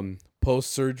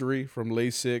 Post surgery from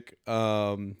LASIK.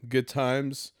 Good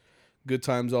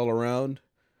times all around.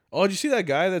 Oh, did you see that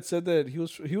guy that said that he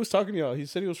was talking to y'all? He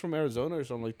said he was from Arizona or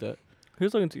something like that. He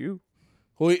was talking to you.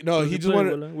 Wait, no, he just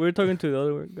wanted. We were talking to the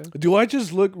other guy. Do I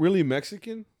just look really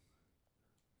Mexican?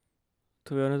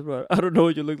 To be honest, bro, I don't know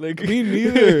what you look like. Me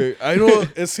neither. I know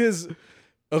it's his.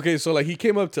 Okay, so like he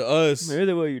came up to us. Maybe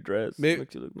the way you dress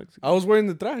makes you look Mexican. I was wearing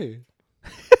the traje.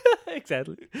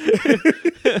 Exactly.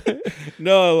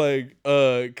 No, like,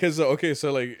 cause okay,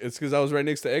 so like it's cause I was right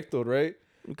next to Hector, right?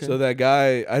 Okay. So that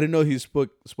guy, I didn't know he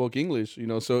spoke English, you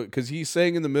know. So cause he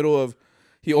sang in the middle of,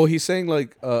 he sang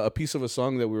like a piece of a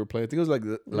song that we were playing. I think it was like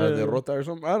La Derrota or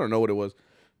something. I don't know what it was,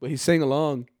 but he sang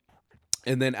along.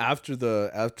 And then after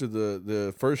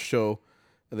the first show,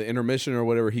 the intermission or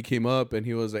whatever, he came up and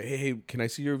he was like, "Hey, can I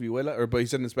see your vihuela?" But he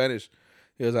said in Spanish.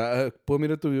 He was like, "Puedo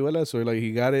mirar tu vihuela?" So like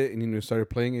he got it and he started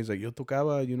playing. He's like, "Yo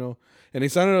tocaba," you know. And he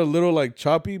sounded a little like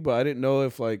choppy, but I didn't know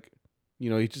if like, you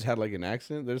know, he just had like an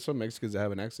accent. There's some Mexicans that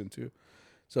have an accent too.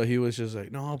 So he was just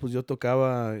like, "No, pues yo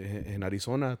tocaba en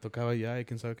Arizona, tocaba allá y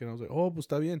quién sabe qué." And I was like, "Oh, pues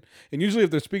está bien." And usually if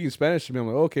they're speaking Spanish to me, I'm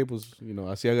like, "Okay, pues, you know,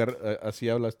 así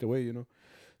habla este way, you know."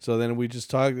 So then we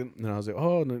just talked, and I was like,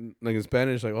 "Oh," like in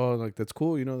Spanish, like, "Oh, like that's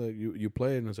cool, you know, that you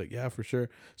play." And I was like, "Yeah, for sure."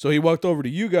 So he walked over to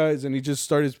you guys, and he just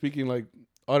started speaking like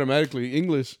automatically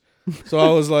English. So I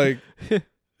was like,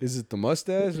 is it the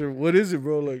mustache or what is it,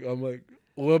 bro? Like, I'm like,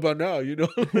 what about now? You know,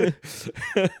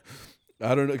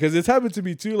 I don't know, because it's happened to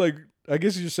me too. Like, I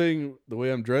guess you're saying the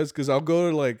way I'm dressed, because I'll go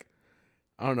to like,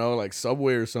 I don't know, like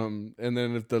Subway or something, and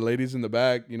then if the lady's in the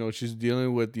back, you know, she's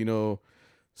dealing with, you know,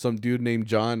 some dude named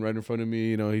John right in front of me.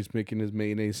 You know, he's making his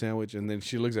mayonnaise sandwich, and then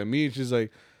she looks at me and she's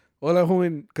like, "Hola,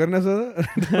 joven, carne asada?"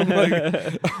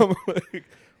 I'm like,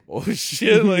 oh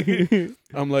shit! Like,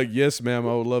 I'm like, yes, ma'am,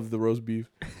 I would love the roast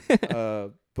beef.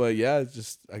 But yeah, it's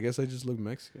just, I guess I just look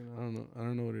Mexican. I don't know. I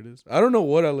don't know what it is. I don't know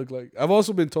what I look like. I've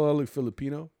also been told I look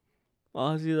Filipino.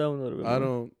 Oh, see, that one would have been. I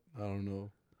don't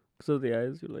know. So the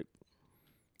eyes, you're like,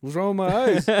 What's wrong with my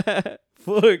eyes?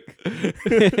 Fuck.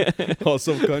 All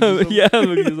subconscious. yeah, I'm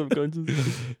looking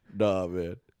subconscious. Nah,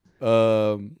 man.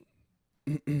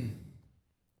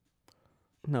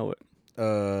 Now what?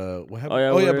 What happened? Oh yeah,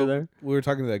 oh we yeah, were but there. we were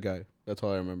talking to that guy. That's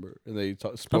all I remember. And they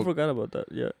I spoke. forgot about that.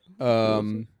 Yeah.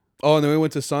 Oh, and then we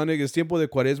went to Sonic. It's tiempo de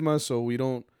cuaresma, so we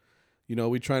don't, you know,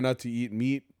 we try not to eat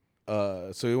meat.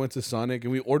 So we went to Sonic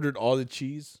and we ordered all the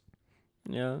cheese.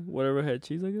 Yeah, whatever had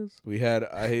cheese, I guess. We had,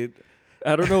 I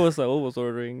don't know what Saul was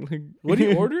ordering. Like, what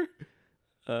did you order?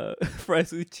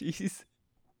 fries with cheese.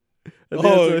 I think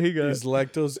Oh, that's what he got. he's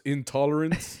lactose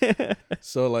intolerant.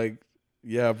 So like,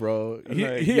 yeah, bro, I'm he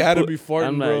like, he he had to put- be farting,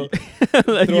 I'm bro. like,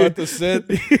 like Throughout the set.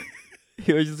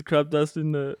 he was just crap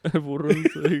dusting the burro.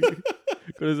 So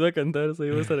cuando se iba a cantar, se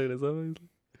iba, se regresaba.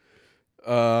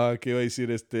 ¿Qué iba a decir?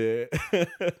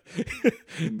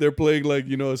 They're playing like,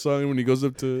 you know, a song, and when he goes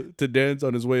up to dance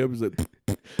on his way up, he's like,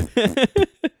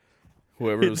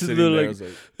 whoever was Just sitting do, there like-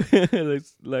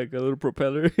 was like, like a little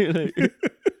propeller. Like,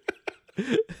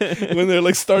 when they're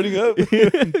like starting up. a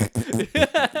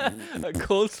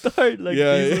cold start, like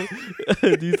Yeah,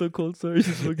 diesel, diesel cold start,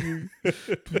 just fucking.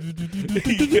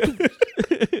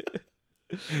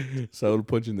 Saul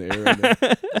punching the air.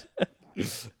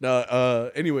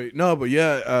 No, anyway, no, but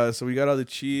yeah, so we got all the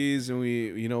cheese and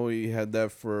we had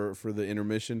that for the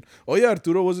intermission. Oh yeah,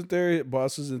 Arturo wasn't there,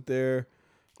 boss wasn't there.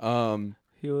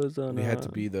 He was on. We had to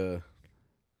be the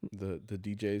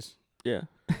DJs. Yeah.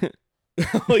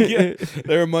 Oh yeah,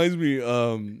 that reminds me,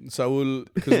 Saul,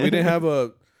 because we didn't have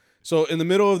a. So in the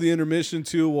middle of the intermission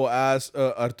too, we'll ask.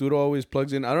 Arturo always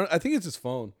plugs in. I think it's his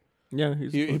phone. Yeah,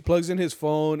 He plugs in his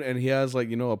phone and he has like,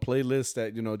 you know, a playlist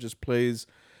that, you know, just plays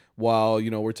while, you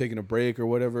know, we're taking a break or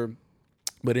whatever.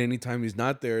 But anytime he's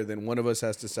not there, then one of us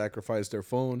has to sacrifice their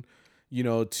phone, you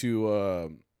know,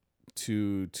 to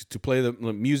play the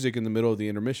music in the middle of the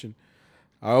intermission.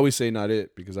 I always say not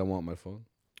it because I want my phone.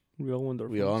 we all wonder.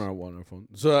 We all want our phone.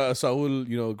 So Saul,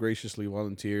 you know, graciously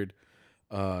volunteered,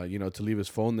 you know, to leave his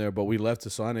phone there. But we left to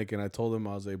Sonic, and I told him,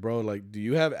 I was like, bro, like, do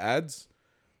you have ads,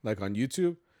 like on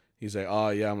YouTube? He's like, oh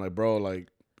yeah. I'm like, bro, like,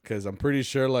 because I'm pretty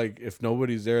sure, like, if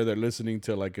nobody's there, they're listening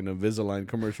to like an Invisalign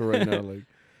commercial right now, like,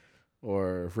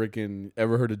 or freaking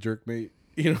ever heard of Jerkmate,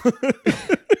 you know?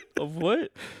 Of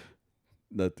what?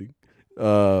 Nothing.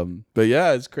 But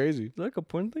yeah, it's crazy. Is that like a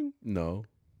porn thing? No,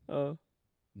 Oh.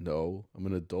 no, I'm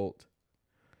an adult,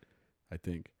 I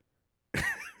think.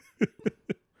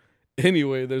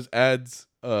 Anyway, there's ads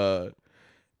on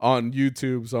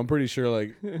YouTube, so I'm pretty sure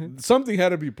like something had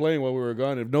to be playing while we were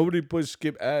gone. If nobody pushed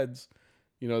skip ads,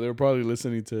 you know, they were probably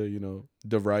listening to, you know,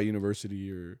 DeVry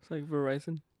University or It's like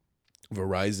Verizon.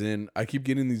 Verizon. I keep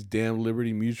getting these damn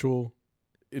Liberty Mutual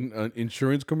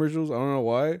insurance commercials. I don't know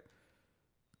why.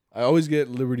 I always get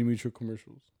Liberty Mutual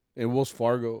commercials. And Wells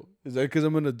Fargo. Is that because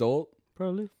I'm an adult?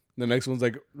 Probably. The next one's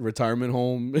like retirement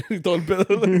home.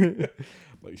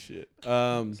 like shit.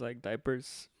 It's like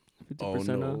diapers. 50% Oh off.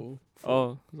 no.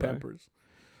 Oh, sorry. Pampers.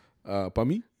 Pa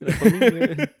mí? Like, pa'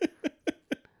 mí,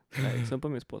 like, son pa'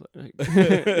 mi esposa. Like,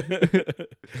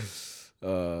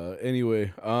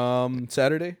 Anyway,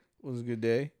 Saturday was a good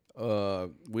day.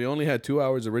 We only had 2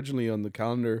 hours originally on the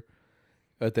calendar.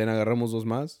 Then agarramos dos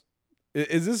más.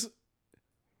 Is this?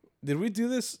 Did we do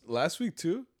this last week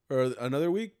too, or another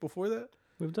week before that?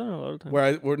 we've done it a lot of times.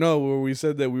 Where we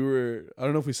said that we were. I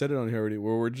don't know if we said it on here already.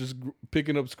 Where we're just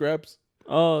picking up scraps,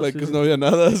 Oh, like sí, because sí. no, yeah,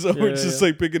 nada. So we're Yeah, just yeah.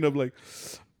 like picking up like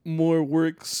more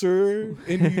work, sir.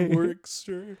 Any work,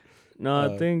 sir? No, I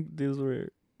uh, think these were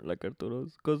like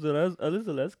Arturo's. Because at least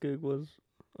the last gig was.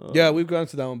 Yeah, we've gone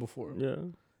to that one before. Yeah.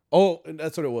 Oh, and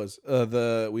that's what it was.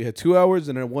 We had 2 hours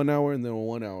and then 1 hour and then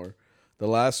 1 hour. The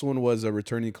last one was a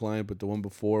returning client, but the one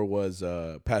before was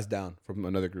passed down from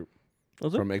another group.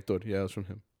 Was it? From Hector. Yeah, it was from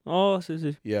him. Oh, sí,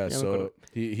 sí. Yeah, me so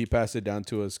acuerdo. he passed it down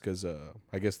to us because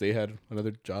I guess they had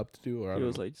another job to do. Or I He don't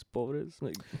was know. like, pobres.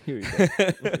 Like, here you go.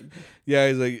 Like, Yeah,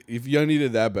 he's like, if y'all need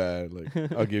it that bad, like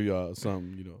I'll give y'all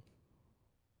some, you know.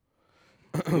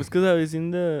 it's because I've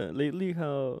seen lately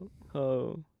how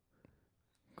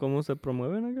cómo se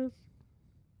promueven, I guess.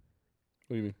 What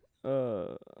do you mean?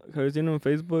 Have you seen on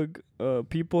Facebook?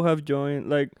 People have joined,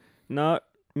 like, not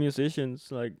musicians,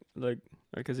 like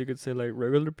I guess you could say like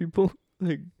regular people,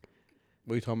 like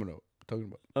What are you talking about?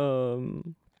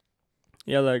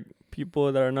 yeah, like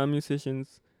people that are not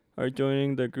musicians are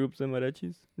joining the groups and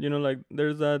mariachis. You know, like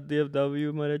there's that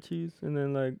DFW mariachis, and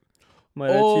then like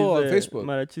Oh, on Facebook.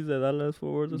 mariachis de Dallas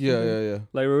Forward or Yeah, something. yeah, yeah.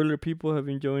 Like regular people have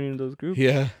been joining those groups.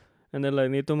 Yeah. And then like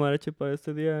Nito mariachi para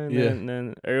este día, and Yeah.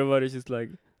 then everybody's just like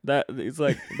that. It's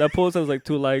like that post has like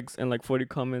 2 likes and like 40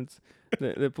 comments.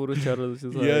 The puro charros is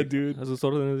just like, Yeah, dude. a sus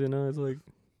órdenes, you know. It's like,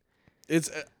 It's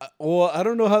well, I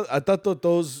don't know how. I thought that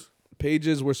those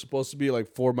pages were supposed to be like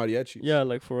for mariachis. yeah,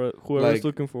 like for whoever's Like-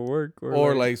 looking for work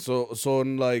Or like so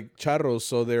like charros,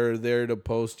 so they're there to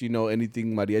post,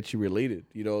 anything mariachi related,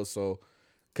 so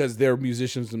because they're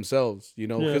musicians themselves,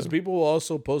 because Yeah. people will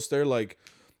also post there like,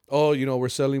 oh, we're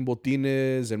selling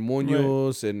botines and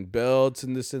moños and belts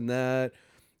and this and that,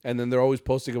 and then they're always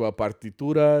posting about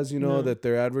partituras, Yeah. that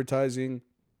they're advertising.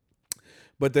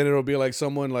 But then it'll be like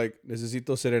someone like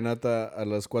necesito serenata a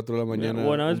las 4 de la Yeah, mañana.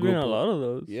 well, now un it's been a grupo. lot of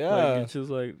those. Yeah. Like, it's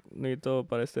just like, Nito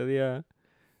para este día.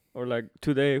 Or like,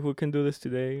 today, who can do this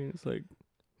today? It's like,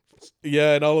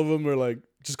 Yeah, and all of them are like,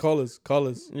 just call us.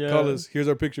 Yeah. Call us. Here's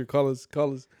our picture. Call us.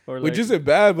 or like, Which isn't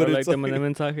bad, but or like it's te like, mandé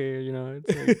mensaje, you know.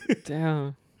 It's like,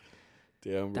 damn.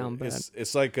 damn, bro. down bad.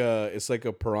 It's like a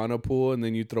piranha pool, and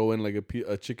then you throw in like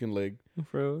a chicken leg.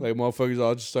 Bro. Like motherfuckers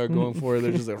all just start going for it.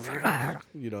 They're just like,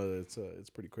 it's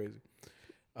pretty crazy.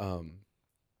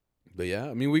 But yeah,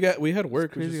 I mean, we had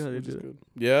work. crazy how they which is do it. good.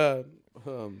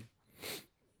 Yeah.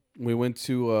 We went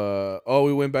to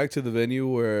we went back to the venue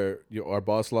where our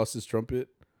boss lost his trumpet.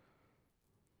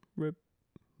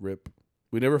 Rip.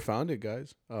 We never found it,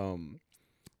 guys.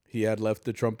 He had left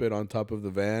the trumpet on top of the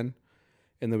van,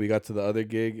 and then we got to the other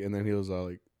gig, and then he was all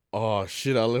like, "Oh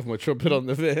shit, I left my trumpet on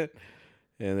the van,"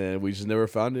 and then we just never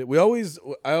found it. I always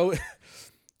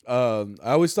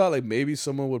thought like maybe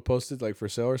someone would post it like for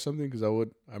sale or something, because I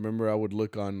remember I would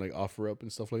look on like OfferUp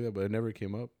and stuff like that, but it never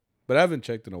came up. But I haven't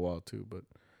checked in a while too. But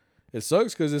it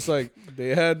sucks because it's like they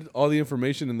had all the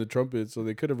information in the trumpet, so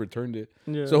they could have returned it.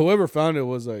 Yeah. So whoever found it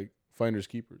was like finders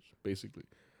keepers, basically.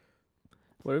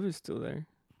 What if it's still there?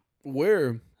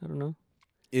 Where I don't know.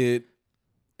 it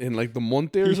in like the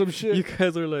Monte or some shit. You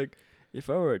guys are like, if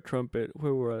I were a trumpet,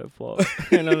 where would I fall?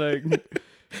 And I'm like,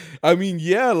 I mean,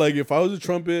 yeah, like if I was a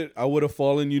trumpet, I would have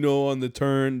fallen, on the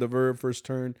turn, the very first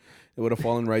turn. It would have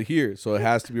fallen right here. So it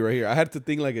has to be right here. I had to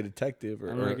think like a detective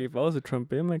I'm like, if I was a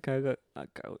trumpet, me caga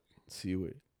acá. see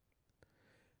it.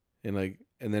 And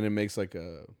then it makes like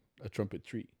a trumpet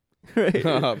tree. Right.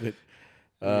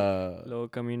 But, Luego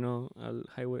camino al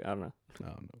highway. I don't know. I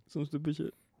don't know. Some stupid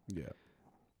shit. Yeah.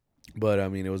 But I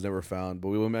mean, it was never found. But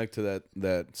we went back to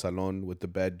that salon with the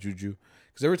bad juju.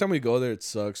 Because every time we go there, it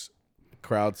sucks. The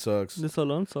crowd sucks. The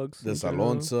salon sucks. The in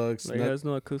salon general. sucks. Like, it has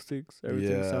no acoustics.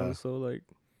 Everything Yeah. sounds so like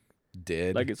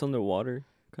Dead. it's underwater,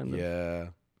 kind of. Yeah.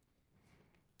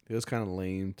 It was kind of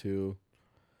lame too.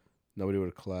 Nobody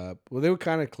would clap. Well, they would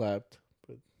kind of clapped,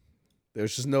 but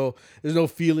there's no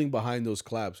feeling behind those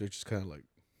claps. They're just kind of like,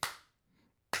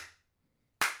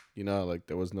 like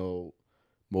there was no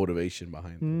motivation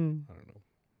behind them. I don't know.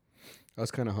 I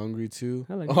was kind of hungry too.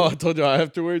 I like I that. told you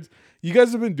afterwards. You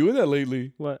guys have been doing that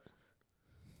lately. What?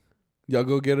 Y'all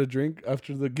go get a drink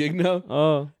after the gig now?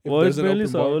 Oh, If well, it's there's an mainly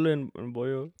open bar. Saul and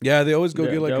Boyo. Yeah, they always go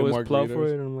get like they a always plow for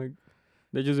margarita. it, and I'm like,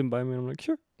 they just invite me. And I'm like,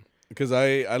 sure. Because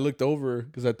I looked over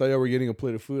because I thought y'all were getting a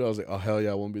plate of food. I was like, oh, hell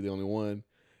yeah, I won't be the only one.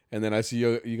 And then I see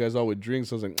you guys all with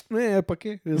drinks. I was like, pa'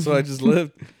 qué? And so I just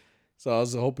left. So I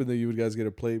was hoping that you would guys get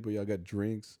a plate, but y'all got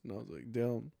drinks. And I was like,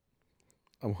 damn,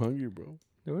 I'm hungry, bro.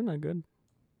 They were not good.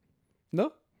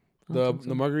 No? I don't think The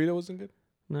so. margarita wasn't good?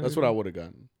 Not That's really. what I would have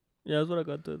gotten. Yeah, that's what I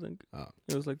got to think. Ah.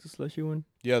 It was like the slushy one.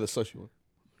 Yeah, the slushy one.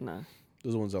 Nah. Those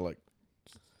are the ones I like.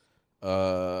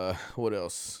 What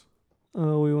else?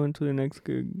 We went to the next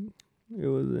gig. It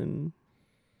was in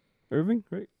Irving,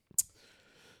 right?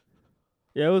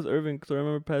 Yeah, it was Irving. Cause I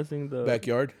remember passing the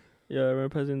Backyard? Yeah, I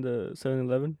remember passing the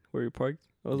 7-Eleven where you parked.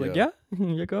 I was like, Yeah.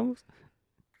 ya acabamos.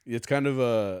 It's kind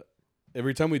of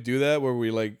every time we do that where we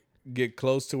like get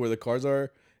close to where the cars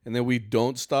are and then we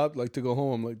don't stop like to go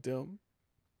home, I'm like, damn,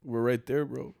 we're right there,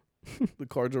 bro. The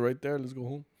cars are right there. Let's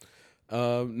go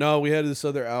home. No, we had this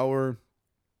other hour.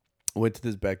 Went to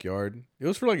this backyard. It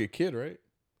was for like a kid, right?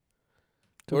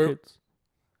 Two kids,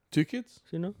 2 kids?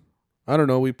 you know, I don't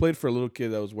know. We played for a little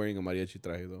kid that was wearing a mariachi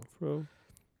traje though, bro.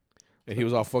 and he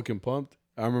was all fucking pumped.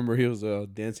 I remember he was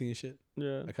dancing and shit.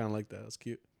 Yeah, I kind of like that. It was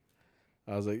cute.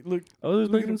 I was like, look, I was look at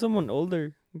expecting him. someone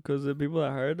older because the people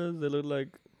that hired us, they look like,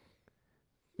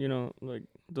 you know, like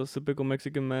those typical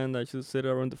Mexican men that just sit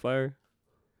around the fire.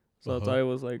 So I thought it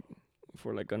was like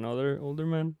for like another older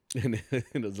man. And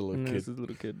there's a little And kid there's this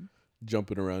little kid.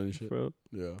 jumping around and shit. Bro.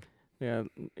 Yeah. Yeah,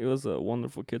 it was a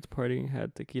wonderful kids party.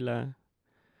 Had tequila,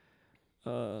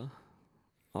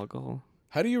 alcohol.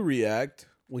 How do you react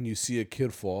when you see a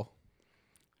kid fall?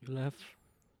 You laugh.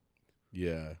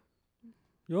 Yeah.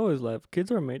 You always laugh.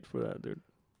 Kids are made for that, dude.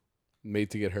 Made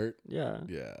to get hurt? Yeah.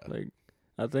 Yeah. Like,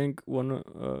 I think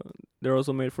they're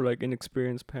also made for like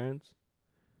inexperienced parents.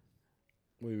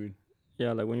 What do you mean?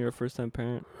 Yeah, like when you're a first time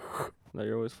parent, like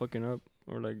you're always fucking up,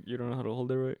 or like you don't know how to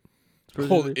hold it right.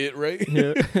 Hold it right?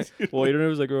 Yeah. Well, you don't know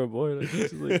if it's like you're a boy. Like,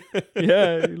 it's just like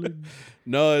yeah. Like,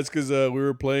 no, it's because we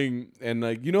were playing, and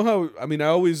like, you know how, I mean, I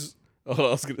always, oh,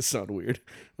 I was going to sound weird.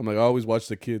 I'm like, I always watch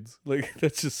the kids. Like,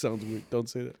 that just sounds weird. Don't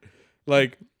say that.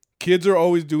 Like, kids are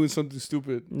always doing something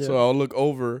stupid. Yeah. So I'll look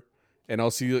over, and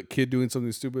I'll see a kid doing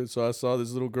something stupid. So I saw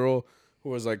this little girl who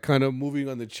was like kind of moving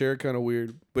on the chair, kind of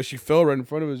weird, but she fell right in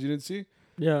front of us. You didn't see?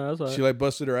 yeah, that's She why like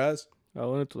busted her ass. I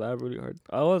wanted to laugh really hard.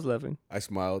 I was laughing. I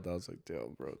smiled. I was like,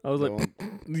 damn, bro. I was like,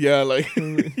 yeah, like,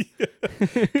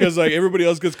 because like everybody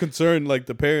else gets concerned, like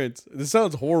the parents. This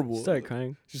sounds horrible. she started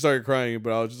crying. She started crying,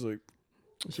 but I was just like,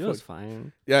 She was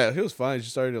fine. yeah, he was fine. She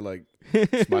started like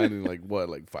smiling,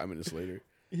 like 5 minutes later.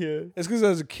 Yeah. It's because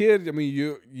as a kid, I mean,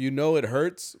 you know it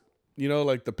hurts, you know,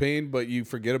 like the pain, but you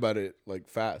forget about it like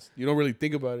fast. You don't really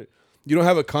think about it. You don't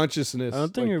have a consciousness. I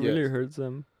don't think like, it really hurts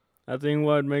them. I think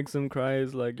what makes them cry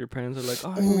is like your parents are like,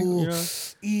 oh, you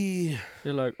know,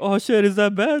 you're like, oh shit, is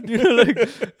that bad? You know, like,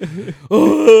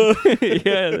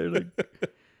 yeah, they're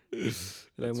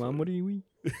like, mom, what are you eat?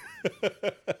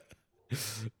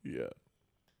 Yeah.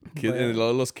 Kid, and a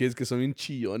lot of those kids que son bien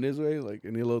chillones, way, like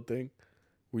any little thing.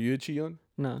 Were you a chillon?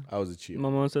 Nah. I was a chillon. My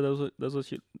mom said that's what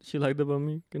she liked about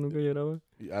me. Que nunca lloraba.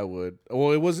 I would.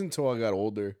 Well, it wasn't until I got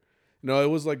older. No, it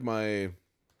was like I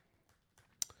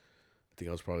think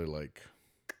I was probably like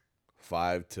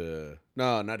 5 to,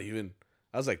 no, not even.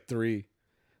 I was like 3.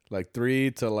 Like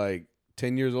 3 to like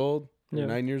 10 years old, or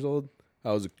 9 years old.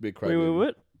 I was a big crybaby. Wait,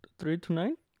 what? 3 to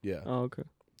 9? Yeah. Oh, okay.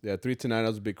 Yeah, 3 to 9, I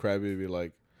was a big crybaby.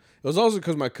 Like, it was also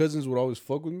because my cousins would always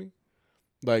fuck with me,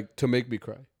 like, to make me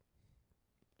cry.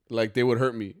 Like, they would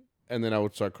hurt me, and then I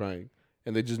would start crying.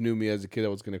 And they just knew me as a kid I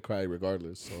was going to cry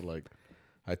regardless. So, like,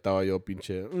 I thought, yo,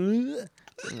 pinche.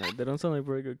 They don't sound like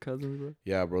very good cousins, bro.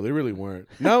 Yeah, bro, they really weren't.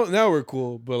 Now we're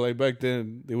cool, but, like, back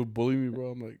then, they would bully me,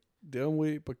 bro. I'm like, damn,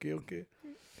 wait, pa qué, okay?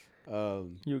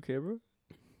 You okay, bro?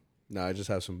 Nah, I just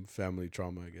have some family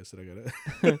trauma, I guess, that I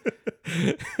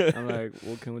gotta. I'm like,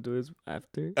 what can we do this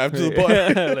after? After the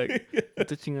bar. Like,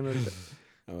 touching another.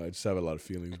 I just have a lot of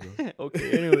feelings, bro.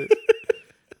 Okay, anyways.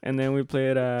 And then we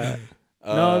played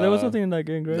no, there was nothing in that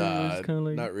game, right? Nah, It was kind of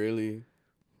like, not really.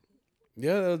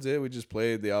 Yeah, that was it. We just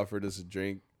played. They offered us a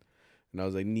drink, and I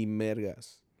was like, "Ni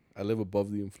mergas." I live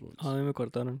above the influence. a mí me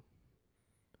cortaron.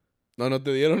 No,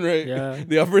 te dieron, right? Yeah.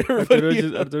 They offered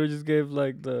everybody. Arturo just gave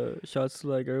like the shots to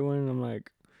like everyone, and I'm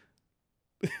like,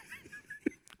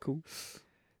 cool.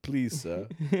 Please, sir.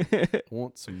 I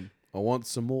want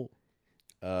some more.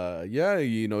 Yeah,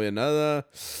 you know, nada.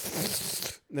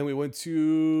 Then we went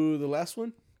to the last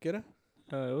one. Get it?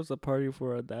 It was a party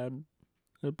for our dad.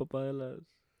 El papá de las.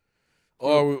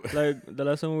 Oh, Like the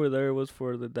last time we were there was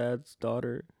for the dad's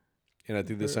daughter. and I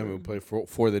think this time we played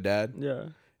for the dad. Yeah.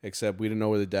 Except we didn't know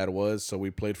where the dad was, so we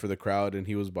played for the crowd, and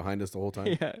he was behind us the whole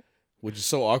time. Yeah. Which is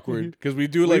so awkward because we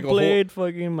do like we a played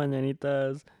fucking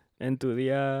mañanitas and tu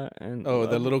día and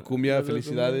the little cumbia, the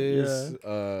little felicidades.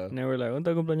 yeah. And they were like, ¿dónde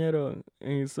está compañero?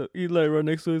 And he's like right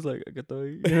next to us, he's like, aquí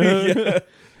estoy. You know?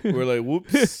 Yeah. We're like,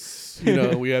 whoops. You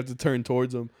know, we have to turn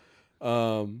towards him.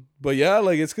 But yeah,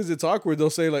 like it's because it's awkward.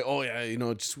 They'll say like, oh yeah, you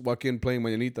know, just walk in playing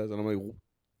mañanitas, and I'm like,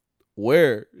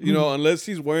 where? You know, unless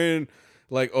he's wearing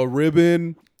like a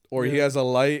ribbon. Or he has a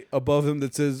light above him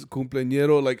that says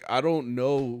cumpleañero. Like, I don't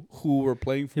know who we're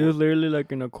playing for. He was literally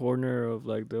like in a corner of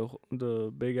like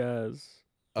the big ass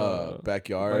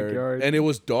backyard. And it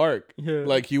was dark. Yeah.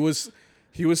 Like he was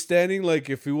standing like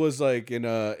if he was like in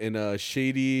a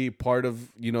shady part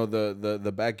of, you know,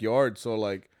 the backyard. So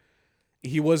like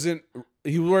he was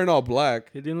wearing all black.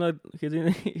 He did not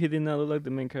look like the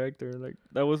main character. Like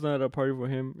that was not a party for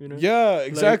him, you know? Yeah,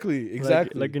 exactly.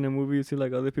 Like in a movie you see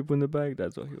like other people in the back,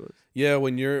 that's what he was. Yeah,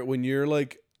 when you're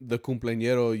like the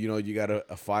cumpleañero, you know, you got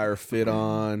a fire fit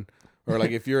on. Or like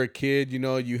if you're a kid, you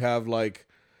know, you have like,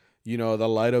 you know, the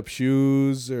light up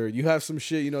shoes, or you have some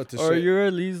shit, you know, to or you're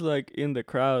at least like in the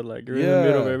crowd, like you're in the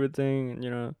middle of everything,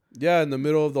 you know. Yeah, in the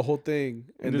middle of the whole thing.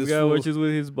 And this guy watches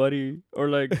with his buddy, or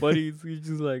like buddies, he's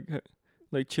just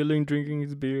like chilling, drinking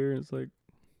his beer. It's like,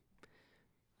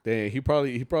 Dang, he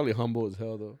probably humble as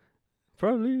hell though.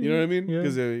 Probably. You know what I mean? Yeah.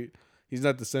 Because he's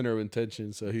not the center of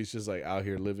attention, so he's just like out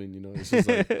here living. You know, it's just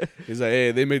like he's like,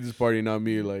 hey, they made this party, not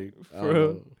me. Like, I don't Bro.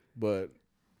 know. But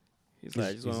He's like,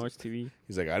 I just want to watch TV.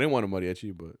 he's like, I didn't want a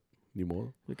mariachi, but ni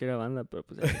modo. Yo quería banda, pero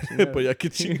pues ya que But ya que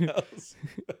chingados.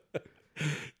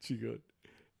 Chingón.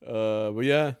 But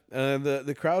yeah,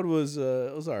 the crowd was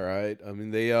it was all right. I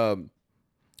mean,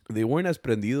 they weren't as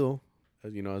prendido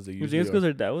as as they You usually think it's are. because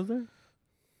their dad was there?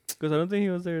 Because I don't think he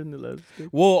was there in the last game.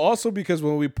 Well, also because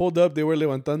when we pulled up, they were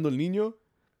levantando el niño,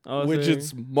 Oh, which sorry.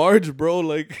 it's March, bro.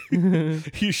 Like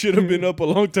he should have been up a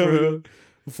long time ago. Bro.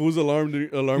 The fool's alarm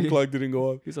clock didn't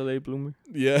go off. He's a late bloomer.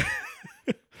 Yeah.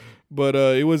 But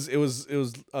it was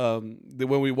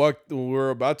when we were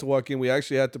about to walk in, we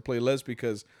actually had to play less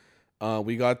because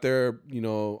we got there,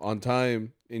 on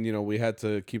time, and we had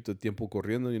to keep the tiempo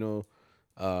corriendo,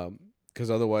 because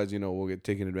otherwise, we'll get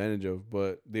taken advantage of.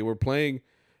 But they were playing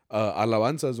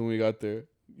alabanzas when we got there.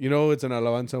 It's an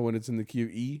alabanza when it's in the key of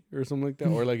E or something like that,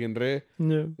 or like in re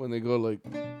Yeah. when they go like,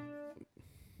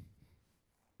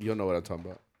 you don't know what I'm talking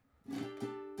about.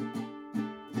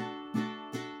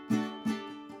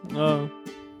 Oh.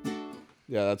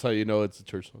 Yeah, that's how you know it's a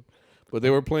church song. But they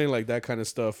were playing like that kind of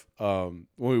stuff when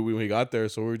we got there,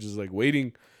 so we were just like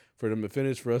waiting for them to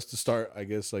finish for us to start. I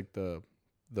guess like the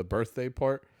birthday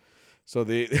part. So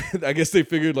they, I guess they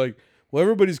figured like, well,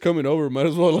 everybody's coming over, might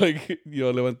as well like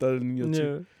levantar el niño too.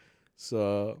 Yeah.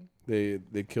 So they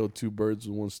killed two birds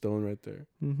with one stone right there.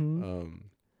 Mm-hmm. Yeah.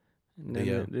 And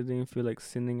then they didn't feel like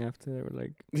sinning after. They were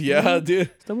like, Yeah, dude.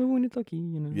 está muy bonito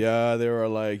aquí, Yeah, they were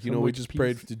like, So we much just peace.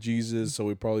 prayed to Jesus, so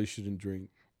we probably shouldn't drink.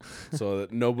 So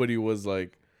that nobody was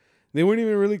like, they weren't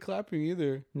even really clapping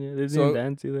either. Yeah, they didn't So-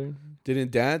 dance either.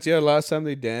 Didn't dance. Yeah, last time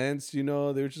they danced, they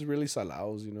were just really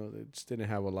salados, they just didn't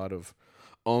have a lot of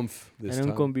oomph this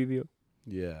And un time. convivio.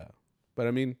 Yeah. But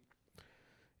I mean,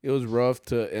 it was rough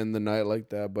to end the night like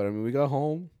that. But I mean, we got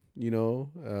home,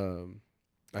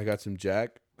 I got some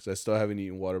Jack because I still haven't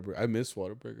eaten Whataburger. I miss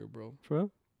Whataburger, bro.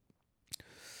 Bro?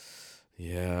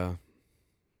 Yeah.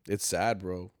 It's sad,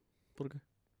 bro. ¿Por qué?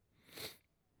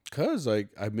 Cause like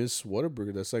I miss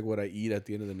Whataburger. That's like what I eat at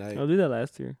the end of the night. I did that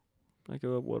last year. I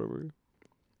gave up Whataburger.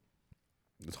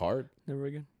 It's hard, Never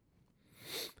again.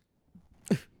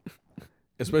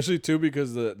 especially too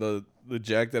because the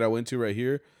Jack that I went to right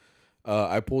here,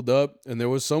 I pulled up and there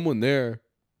was someone there,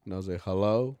 and I was like,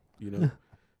 "Hello," and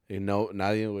no,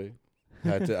 nadie, way.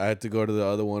 I had to go to the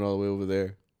other one all the way over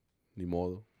there. Ni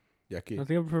modo. Ya I que.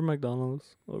 think I prefer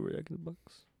McDonald's over Jack in the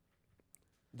Box.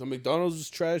 The McDonald's was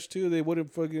trash too. They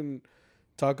wouldn't fucking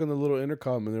talk on the little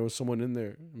intercom, and there was someone in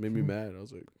there. It made me mad. I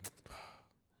was like,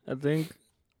 I think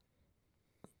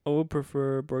I would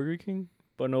prefer Burger King,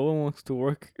 but no one wants to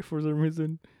work for some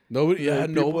reason. nobody. Yeah, Like,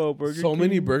 people no. at Burger So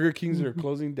many King. Burger Kings that are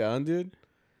closing down, dude.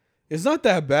 It's not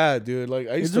that bad, dude. Like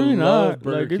I used It's really to love not.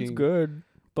 Burger Like, King. it's good.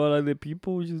 But, like, the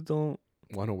people just don't.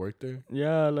 Want to work there?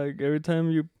 Yeah, like, every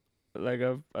time you. Like,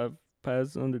 I've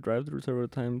passed on the drive-thru several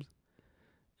times.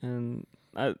 And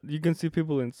you can see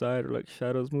people inside or, like,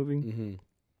 shadows moving. Mm-hmm.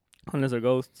 Unless they're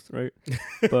ghosts, right?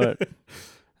 But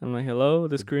I'm like, hello?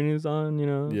 The screen is on,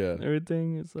 Yeah.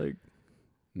 Everything. It's like.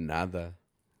 Nada.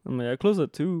 I'm like, I close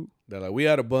at 2. They're like, we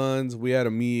had a buns, we had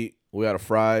a meat, we had a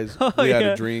fries, Oh, we had yeah.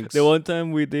 a drinks. The one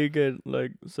time we did get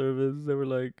like service, they were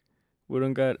like, "We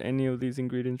don't got any of these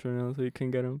ingredients right now, so you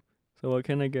can get them. So what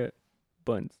can I get?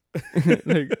 Buns. Like,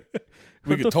 we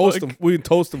what can the toast fuck? them. We can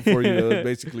toast them for you. That's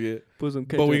basically it. Put some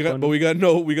But we ketchup got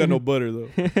on no butter though.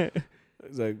 them.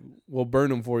 It's like we'll burn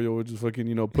them for you. We'll just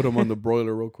fucking put them on the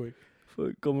broiler real quick.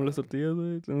 Fue como las tortillas,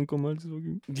 güey. En un comal, just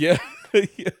fucking- Yeah,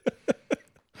 yeah.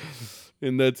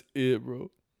 And that's it, bro.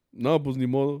 No, pues ni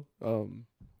modo.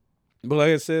 But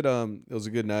like I said, it was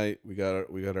a good night. We got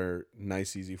our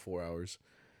nice easy 4 hours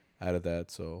out of that.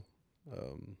 So,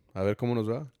 a ver cómo nos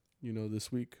va,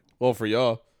 this week. Well, for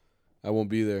y'all, I won't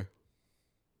be there.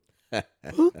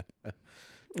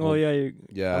 Oh yeah,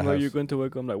 Yeah, I'm like, you're going to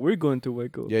Waco. I'm like, we're going to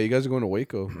Waco. yeah. You guys are going to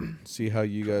Waco. See how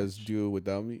you guys do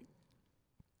without me.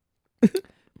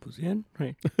 Pues bien,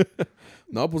 right.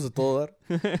 No, pues a todo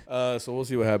dar. So we'll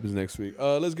see what happens next week.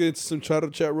 Let's get into some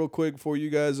chat real quick before you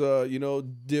guys,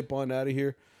 dip on out of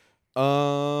here.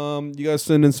 You guys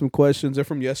send in some questions. They're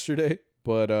from yesterday,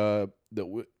 but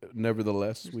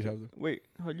nevertheless, we have them. Wait,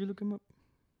 how'd you look him up?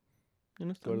 You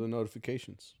know, Go to the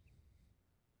notifications.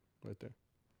 Right there.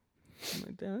 I'm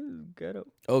like, damn, this is ghetto.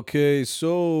 Okay,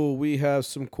 so we have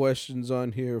some questions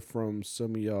on here from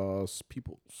some of y'all's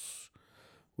peoples.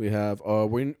 We have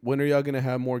when are y'all gonna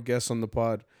have more guests on the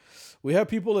pod? we have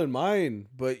people in mind,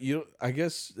 but I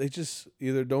guess they just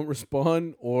either don't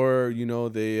respond or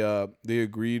they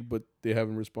agreed but they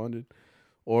haven't responded,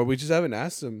 or we just haven't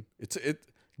asked them.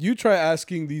 You try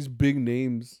asking these big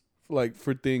names like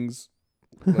for things.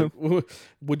 Like,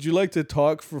 would you like to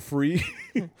talk for free?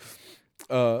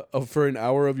 For an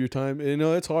hour of your time?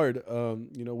 It's hard.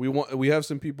 We have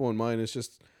some people in mind. It's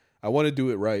just I want to do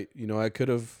it right.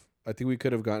 I think we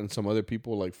could have gotten some other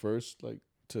people like first, like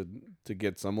to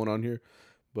get someone on here,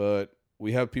 but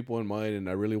we have people in mind, and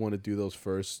I really want to do those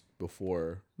first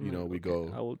before we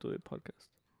go. I will do a podcast.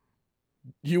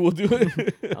 You will do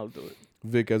it. I'll do it.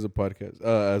 Vic as a podcast,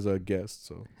 as a guest.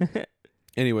 So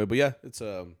anyway, but yeah, it's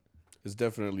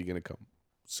definitely gonna come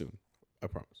soon. I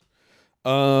promise.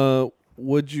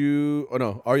 Would you? Oh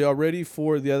no, are y'all ready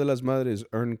for Dia de las Madres?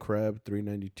 Earn Crab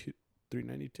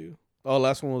 392. Oh,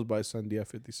 last one was by Sandia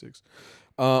 56.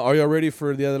 Are y'all ready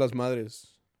for Dia de las Madres?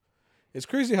 It's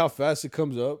crazy how fast it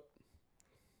comes up.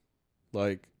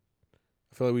 Like,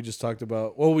 I feel like we just talked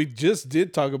about. Well, we just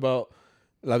did talk about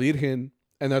La Virgen,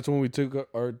 and that's when we took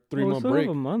our 3-month break.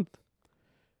 A month.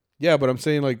 Yeah, but I'm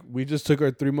saying like we just took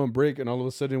our 3-month break, and all of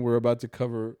a sudden we're about to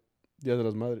cover Dia de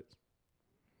las Madres.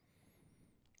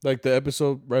 Like the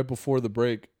episode right before the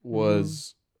break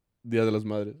was Dia de las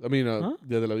Madres. I mean,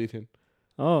 Dia de la Virgen.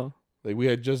 Oh. Like we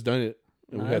had just done it,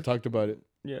 and we had talked about it.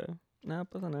 Yeah. Nah,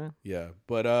 pasa nada. Yeah,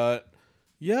 but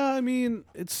yeah, I mean,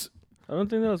 I don't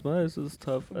think that Madres is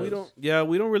tough. We don't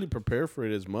really prepare for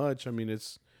it as much. I mean,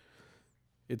 it's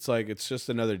like it's just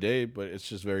another day, but it's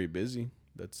just very busy.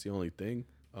 That's the only thing.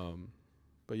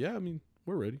 But yeah, I mean,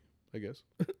 we're ready, I guess.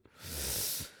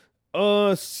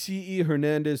 CE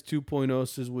Hernandez 2.0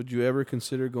 says, would you ever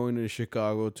consider going to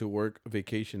Chicago to work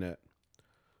vacation at?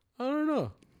 I don't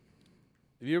know.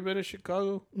 Have you ever been to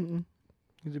Chicago? Mm-mm.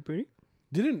 Is it pretty?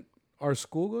 Didn't our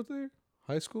school go there?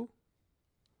 High school?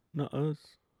 Not us.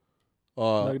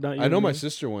 I know my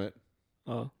sister went.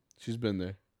 Oh. She's been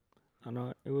there. I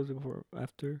know. It was before,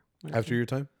 after. After your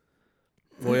time?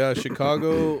 Well, yeah,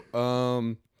 Chicago.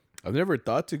 I've never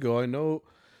thought to go. I know.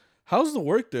 How's the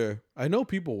work there? I know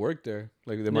people work there.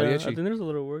 Like the mariachi. I think there's a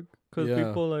little work. Because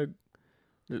people like,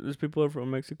 there's people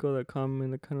from Mexico that come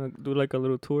and they kind of do like a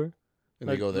little tour. And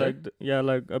they go there?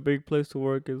 Like a big place to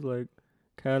work is like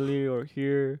Cali or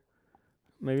here.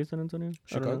 Maybe San Antonio.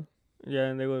 Chicago? I don't know. Yeah,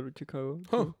 and they go to Chicago.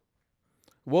 Huh. Too.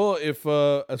 Well, if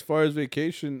as far as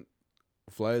vacation,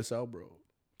 fly us out, bro.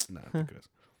 Nah,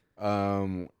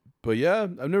 but yeah,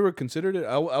 I've never considered it.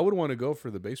 I would want to go for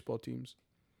the baseball teams.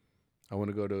 I want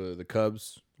to go to the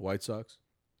Cubs, White Sox,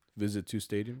 visit 2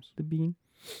 stadiums. The Bean.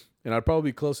 And I'd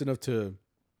probably be close enough to,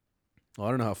 I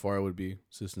don't know how far it would be.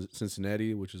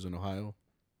 Cincinnati, which is in Ohio.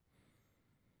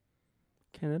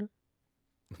 Canada?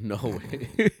 No way.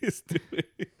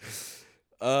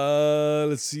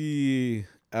 Let's see.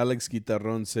 Alex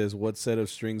Guitarron says, what set of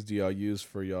strings do y'all use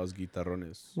for y'all's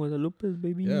guitarrones? Guadalupe,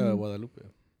 baby. Yeah, Guadalupe.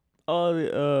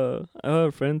 Oh, I had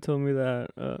a friend told me that,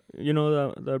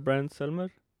 the brand Selmer?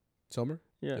 Selmer?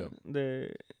 Yeah.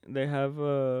 They have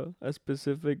a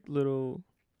specific little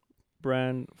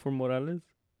brand for Morales.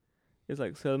 It's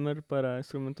like Selmer para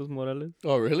instrumentos Morales.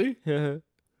 Oh, really? Yeah.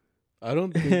 I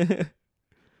don't think...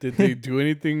 Did they do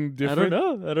anything different?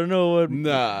 I don't know what.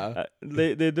 Nah.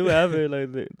 They do have it.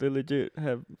 Like they legit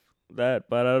have that,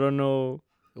 but I don't know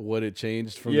what it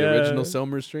changed from the original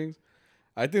Selmer strings.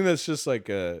 I think that's just like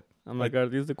a. I'm like, are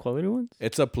these the quality ones?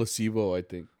 It's a placebo, I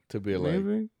think, to be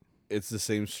Maybe. like, it's the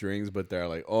same strings, but they're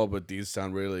like, oh, but these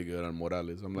sound really good on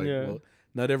Morales. I'm like, well,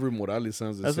 not every Morales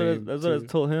sounds the same. That's what I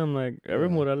told him. Like every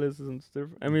Morales isn't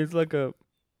different. I mean, it's like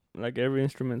every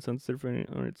instrument sounds different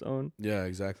on its own. Yeah,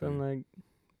 exactly. So I'm like,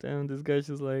 damn, this guy's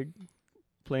just like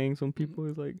playing some people.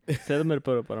 He's like, Selmer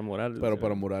pero para Morales.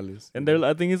 Para Morales. And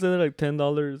I think he said like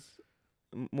 $10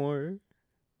 more.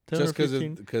 Just because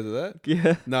of that?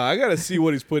 Yeah. Nah, I gotta see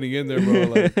what he's putting in there, bro.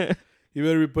 Like, he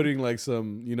better be putting like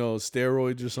some,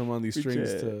 steroids or something on these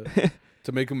strings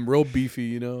to make them real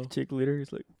beefy, Chick leader,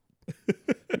 he's like.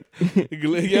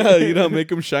 Yeah, make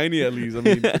them shiny at least. I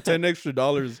mean, $10 extra,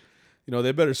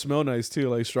 they better smell nice too,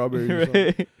 like strawberries or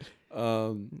something.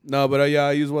 No, but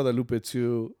I use Guadalupe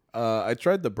too. I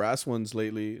tried the brass ones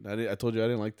lately. I told you I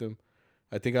didn't like them.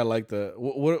 I think I like the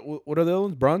what are the other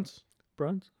ones? Bronze,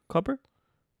 copper.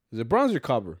 Is it bronze or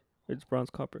copper? It's bronze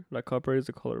copper. Like copper is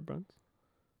the color of bronze.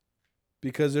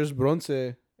 Because there's bronce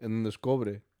and then there's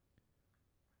cobre.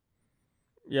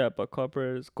 Yeah, but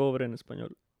copper is cobre in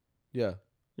español. Yeah.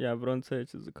 Yeah, bronce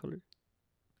is the color.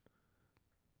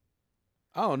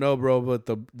 I don't know, bro, but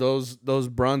those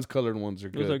bronze colored ones are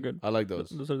good. Those are good. I like those.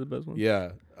 Those are the best ones.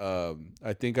 Yeah.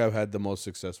 I think I've had the most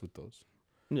success with those.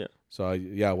 Yeah. So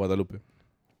Guadalupe.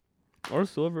 Or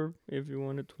silver if you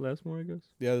want it to last more, I guess.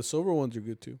 Yeah, the silver ones are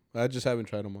good too. I just haven't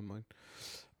tried them on mine.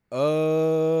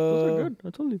 Those are good. I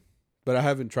told you. But I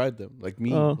haven't tried them. Like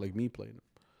me Oh. playing them.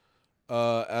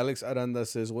 Alex Aranda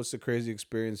says, "What's the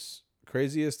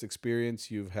craziest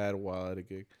experience you've had while at a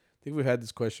gig?" I think we've had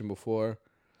this question before.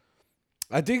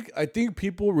 I think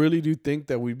people really do think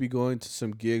that we'd be going to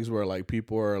some gigs where like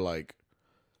people are like,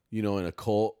 in a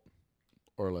cult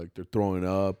or like they're throwing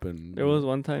up and. There was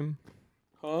one time.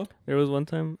 Huh? There was one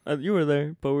time. You were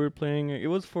there, but we were playing. It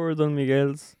was for Don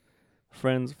Miguel's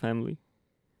friend's family.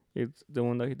 It's the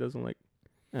one that he doesn't like,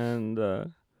 and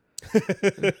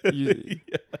you,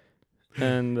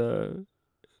 and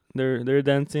they're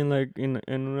dancing like in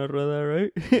una rueda,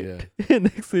 right? Yeah. And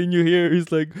next thing you hear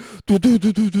is like, "Do, do,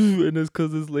 do, do, do," and it's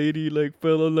because this lady like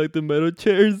fell on like the metal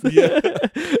chairs. Yeah.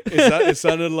 It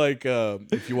sounded like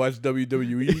if you watch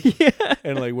WWE Yeah.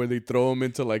 and like when they throw them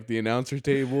into like the announcer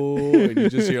table and you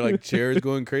just hear like chairs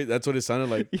going crazy. That's what it sounded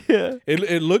like. Yeah.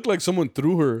 It looked like someone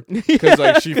threw her because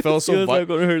like she fell so She was like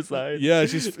on her side. Yeah,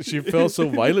 she fell so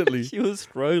violently. She was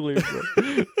struggling,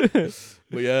 bro.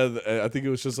 But yeah, I think it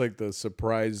was just like the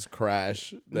surprise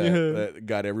crash that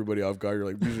got everybody off guard. You're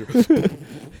like,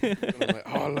 and I'm like,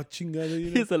 oh, la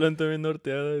chingada. Y se lo entró bien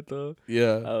norteada y todo.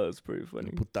 Yeah. That was pretty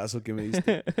funny. Putazo que me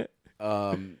diste.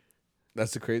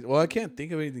 That's the crazy. Well, I can't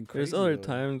think of anything crazy. There's other though.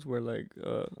 times where like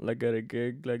at a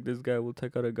gig, like this guy will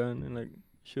take out a gun and like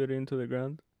shoot it into the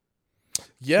ground.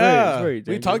 Yeah, very we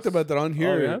dangerous. talked about that on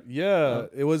here. yeah? Yeah,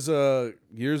 it was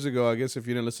years ago. I guess if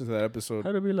you didn't listen to that episode,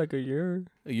 Had to be like a year.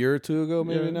 a year or two ago,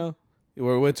 maybe Yeah. now,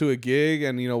 where we went to a gig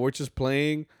and we're just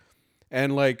playing,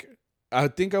 and like I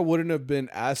think I wouldn't have been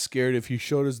as scared if he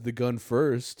showed us the gun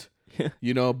first.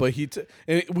 Yeah. But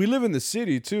and we live in the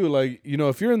city too. Like,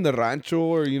 if you're in the rancho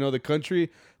or the country,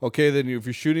 okay, then if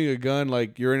you're shooting a gun,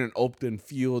 like you're in an open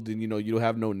field and you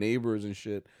have no neighbors and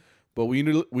shit. But we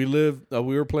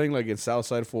were playing like in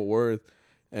Southside Fort Worth,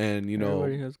 and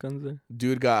Everybody has guns there.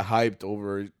 dude got hyped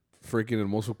over freaking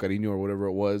Hermoso Cariño or whatever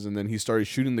it was, and then he started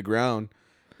shooting the ground.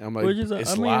 And I'm like, Which is,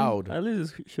 it's I mean, loud. At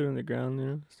least it's shooting the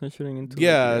ground, It's not shooting into.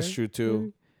 Yeah, the that's air, true too.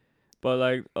 maybe. But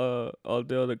like all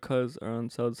the other cuz are on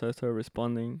Southside start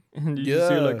responding, and you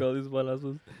just hear like Yeah. all these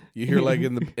balazos. You hear like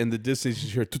in the distance, you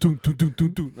hear tung tung tung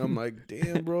tung tung. I'm like,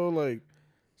 damn, bro, like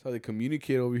that's how they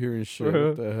communicate over here and shit.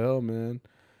 What the hell, man?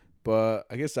 But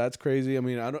I guess that's crazy. I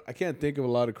mean, I can't think of a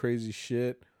lot of crazy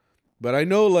shit, but I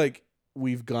know like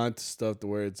we've gone to stuff to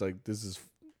where it's like this is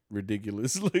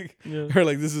ridiculous, like Yeah. or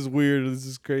like this is weird, this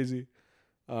is crazy.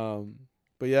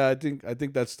 But yeah, I think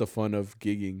that's the fun of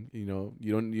gigging.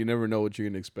 You never know what you're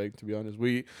gonna expect. To be honest,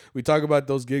 we talk about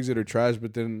those gigs that are trash,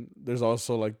 but then there's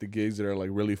also like the gigs that are like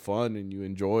really fun and you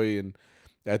enjoy, and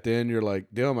at the end you're like,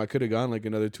 damn, I could have gone like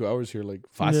another 2 hours here, like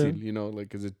fácil, like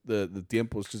because the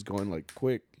tiempo is just going like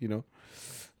quick,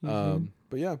 Mhm.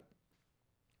 But yeah.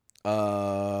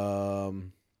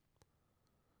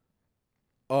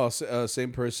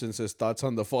 Same person says thoughts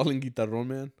on the falling guitarrón,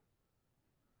 man.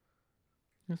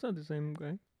 It's not the same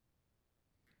guy.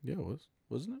 Yeah, it was,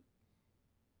 wasn't it?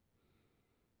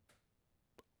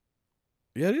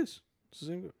 Yeah, it is. It's the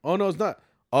same guy. Oh no, it's not.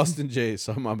 Austin J.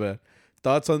 So my bad.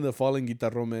 Thoughts on the falling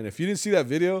guitarrón, man. If you didn't see that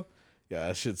video, yeah,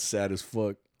 that shit's sad as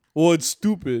fuck. Well, it's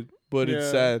stupid, but it's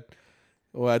Yeah. sad.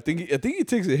 Well, I think he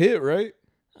takes a hit, right?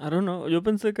 I don't know. Yo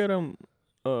pensé que era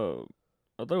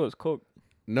I thought it was coke.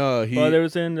 No, But they were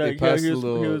saying that passed he a was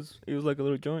little- he was like a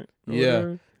little joint. or Yeah.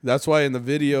 whatever. That's why in the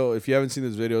video, if you haven't seen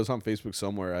this video, it's on Facebook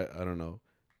somewhere. I don't know.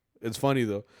 It's funny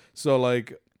though. So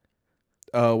like,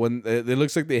 when it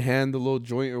looks like they hand the little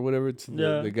joint or whatever to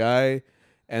the guy,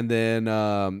 and then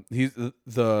he's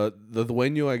the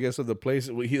dueño, I guess, of the place.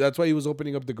 That's why he was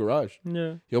opening up the garage.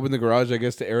 Yeah. He opened the garage, I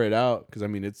guess, to air it out because I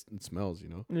mean it smells,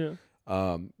 Yeah.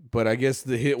 But I guess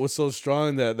the hit was so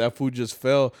strong that food just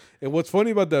fell. And what's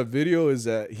funny about that video is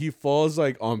that he falls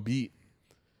like on beat.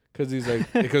 Because he's like,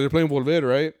 because they're playing Volver,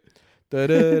 right? Da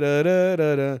da da da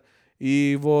da da.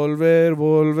 Y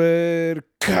volver.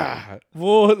 Ka.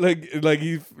 Whoa, like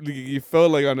he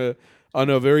felt like on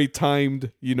a very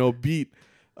timed, beat.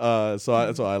 So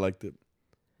that's why I liked it.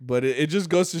 But it just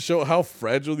goes to show how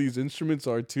fragile these instruments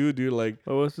are too, dude. Like,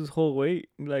 But what's his whole weight?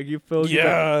 Like you feel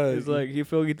it's like he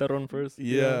felt guitarrón first.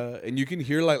 yeah, and you can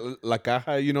hear like la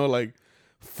caja, like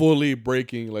fully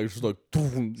breaking, like just like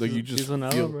boom, like you just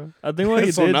sonaba, feel. bro. I think what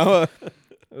he did. Sonaba.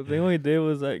 I think what he did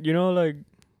was like like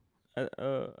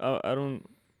I don't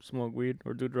smoke weed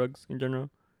or do drugs in general.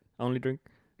 I only drink.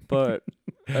 But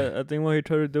I think what he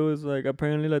tried to do is like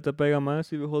apparently like te pega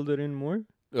más if you hold it in more.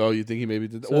 Oh, you think he maybe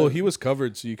did that? So- Well, he was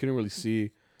covered, so you couldn't really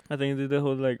see, I think he did the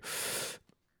whole like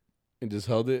and just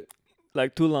held it.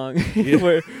 like too long, Yeah.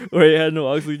 where he had no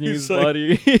oxygen in He's his like-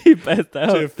 body. He passed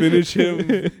out. To finish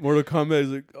him, Mortal Kombat is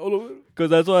like, oh, Cause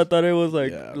that's what I thought it was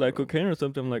like, Yeah, like bro. cocaine or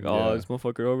something. I'm like, Yeah. oh, this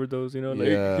motherfucker overdosed. You know, like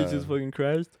Yeah. he just fucking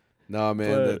crashed. nah,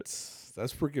 man, But-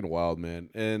 that's freaking wild, man.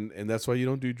 And that's why you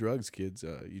don't do drugs, kids.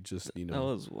 You just That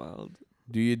was wild.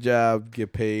 do your job,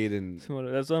 get paid, and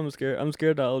That's why I'm scared. I'm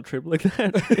scared that I'll trip like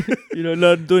that. You know,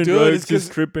 not doing Dude, drugs, it's 'cause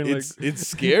just tripping. Like it's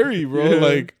scary, bro. Yeah.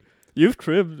 Like, you've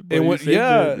tripped, but and you what? saved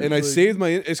Yeah, it. and I It's like- saved my.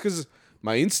 It's because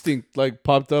my instinct like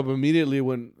popped up immediately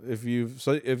when if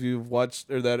you've watched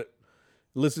or that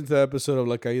listened to the episode of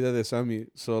La Caída de Sammy.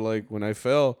 So like when I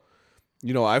fell,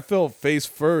 I fell face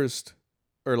first,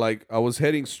 or like I was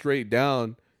heading straight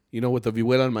down, with the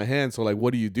vihuela in my hand. So like,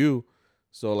 what do you do?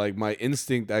 So like my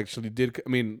instinct actually did. I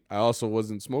mean, I also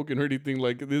wasn't smoking or anything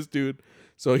like this dude,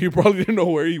 so he probably didn't know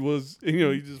where he was. He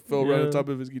just fell right on Yeah. top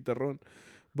of his guitarrón.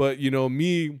 But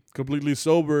me completely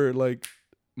sober, like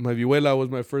my vihuela was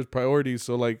my first priority.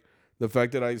 So like the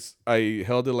fact that I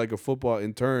held it like a football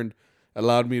and turned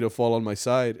allowed me to fall on my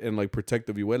side and like protect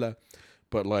the vihuela.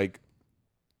 But like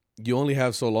you only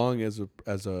have so long as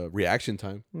a reaction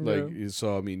time. Like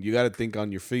so, I mean, you got to think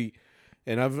on your feet.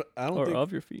 And I don't or think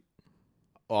off your feet.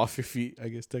 off your feet, I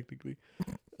guess technically.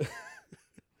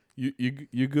 you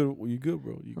good,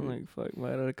 bro. You I'm good. like, fuck,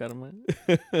 why did I cut him?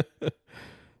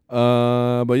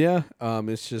 But yeah,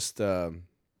 it's just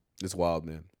it's wild,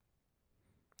 man.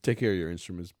 Take care of your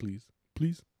instruments,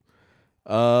 please.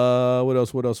 What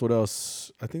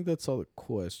else? I think that's all the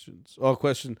questions. Oh,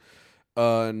 question.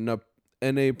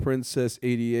 NA Princess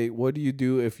 88. What do you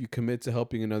do if you commit to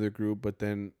helping another group, but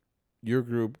then your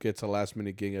group gets a last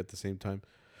minute gig at the same time?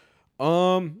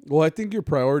 Well, I think your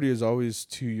priority is always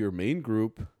to your main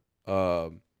group.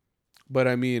 But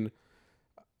I mean,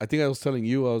 I think I was telling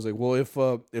you, I was like, well,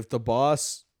 if the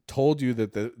boss told you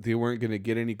that they weren't going to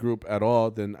get any group at all,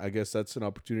 then I guess that's an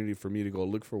opportunity for me to go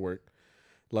look for work.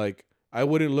 Like, I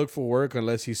wouldn't look for work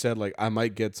unless he said, like, I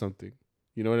might get something.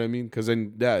 You know what I mean? Because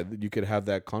then, you could have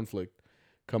that conflict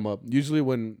come up. Usually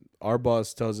when our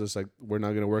boss tells us, like, we're not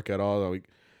going to work at all, like,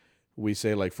 we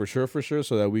say, like, for sure,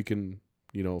 so that we can,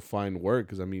 find work.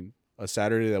 Because, I mean, a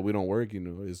Saturday that we don't work,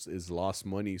 is lost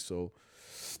money. So,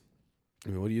 I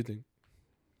mean, what do you think?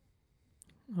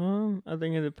 I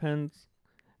think it depends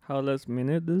how last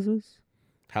minute this is.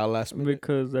 How last minute?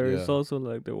 Because there is Yeah. also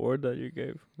like the word that you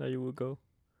gave that you would go,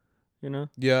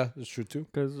 Yeah, that's true too.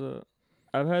 Because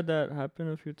I've had that happen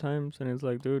a few times, and it's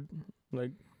like, dude,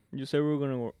 like you said we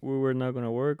were not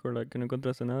gonna work, or like que no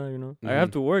encontraste nada, I have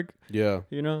Mhm. to work, Yeah,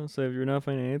 So if you're not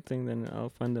finding anything, then I'll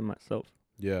find it myself.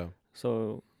 yeah.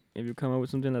 So if you come up with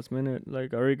something last minute,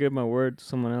 like I already gave my word to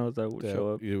someone else that would show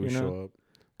up. You would know? show up.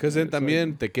 Because Yeah, then it's también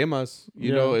like- te quemas. You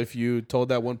Yeah. know, if you told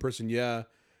that one person, yeah,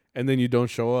 and then you don't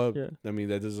show up, Yeah. I mean,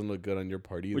 that doesn't look good on your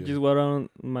part either. Which is why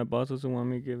my boss doesn't want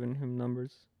me giving him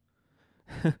numbers.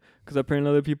 Because apparently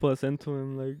other people have sent to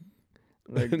him like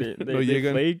they No they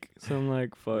llegan. fake. So I'm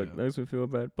like, fuck, Yeah. that makes me feel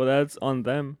bad. But that's on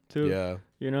them too. Yeah,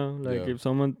 Like Yeah. if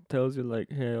someone tells you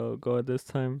like, hey, I'll go at this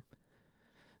time,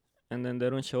 and then they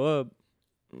don't show up,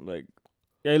 like,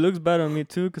 yeah, it looks bad on me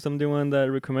too, because I'm the one that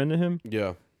recommended him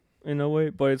yeah, in a way.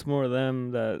 But it's more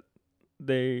them that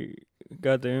they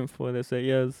got the info, they say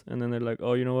yes, and then they're like,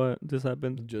 oh, you know what, this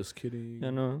happened. just kidding.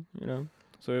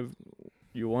 So if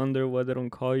you wonder why they don't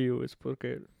call you, it's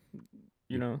porque,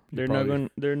 You they're probably-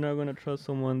 they're not gonna trust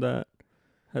someone that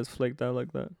has flaked out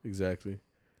like that. Exactly.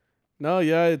 No,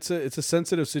 yeah, it's a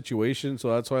sensitive situation, so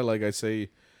that's why, like I say,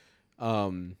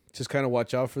 just kind of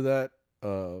watch out for that.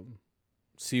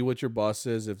 See what your boss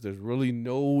says. If there's really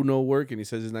no work and he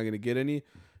says he's not gonna get any,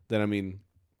 then I mean,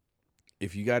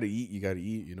 if you gotta eat, you gotta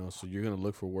eat. So you're gonna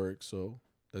look for work. So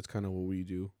that's kind of what we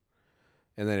do.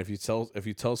 And then if you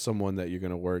tell someone that you're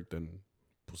gonna work, then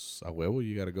pues a huevo,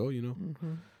 you gotta go.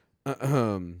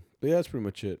 Mm-hmm. But yeah, that's pretty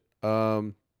much it.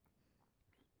 Oh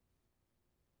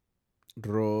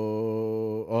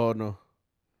no.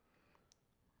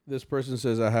 This person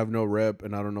says I have no rep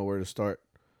and I don't know where to start.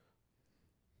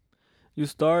 You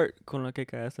start con la que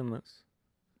caíste más.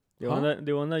 Huh?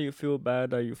 The one that you feel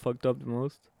bad that you fucked up the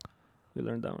most. You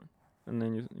learn that one, and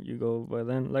then you go by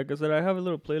then. Like I said, I have a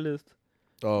little playlist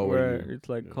Oh, where where you, it's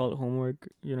like yeah. called homework.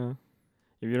 If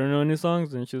you don't know any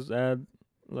songs, then just add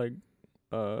like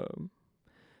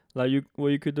what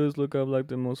you could do is look up like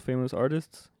the most famous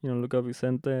artists. Look up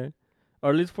Vicente,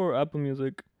 or at least for Apple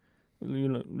Music.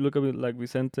 Look up like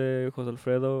Vicente, Jose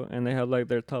Alfredo, and they have like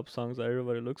their top songs that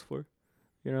everybody looks for.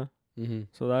 Mm-hmm.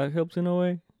 So that helps in a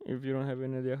way if you don't have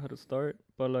any idea how to start.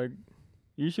 But like,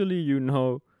 usually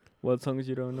what songs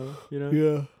you don't know.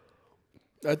 Yeah.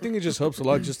 I think it just helps a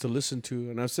lot just to listen to,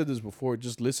 and I've said this before,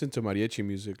 just listen to mariachi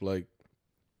music. Like,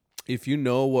 if you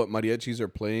know what mariachis are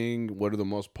playing, what are the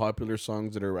most popular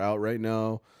songs that are out right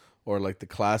now, or like the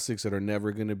classics that are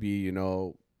never gonna be,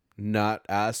 not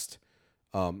asked,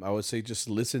 I would say just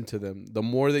listen to them. The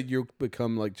more that you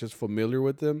become like just familiar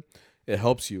with them, it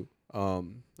helps you. I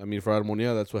mean, for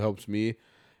Armonia, that's what helps me.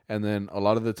 And then a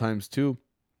lot of the times too,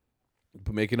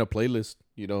 making a playlist,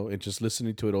 and just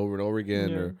listening to it over and over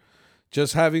again, or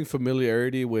just having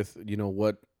familiarity with,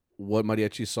 what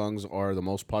mariachi songs are the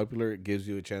most popular. It gives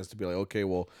you a chance to be like, okay,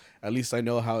 well, at least I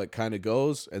know how it kind of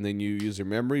goes, and then you use your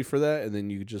memory for that, and then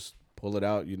you just pull it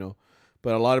out,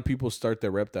 But a lot of people start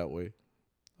their rep that way.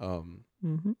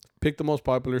 Pick the most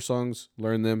popular songs,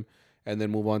 learn them, and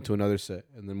then move on to another set,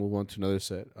 and then move on to another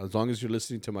set. As long as you're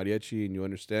listening to mariachi and you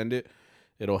understand it,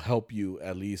 it'll help you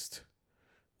at least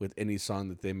with any song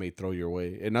that they may throw your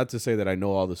way. And not to say that I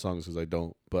know all the songs, because I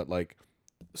don't, but like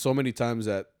so many times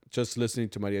that just listening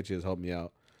to mariachi has helped me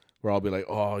out, where I'll be like,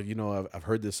 oh, I've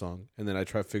heard this song, and then I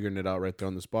try figuring it out right there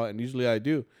on the spot, and usually I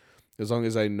do, as long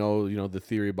as I know, the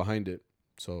theory behind it.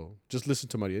 So just listen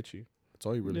to mariachi. That's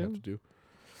all you really have to do.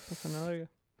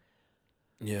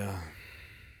 Yeah.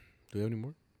 Do we have any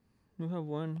more? We have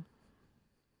one.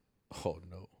 Oh,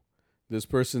 no. This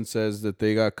person says that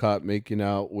they got caught making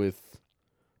out with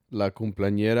la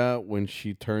cumpleañera when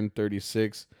she turned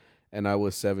 36 and I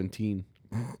was 17.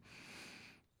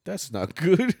 That's not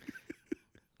good.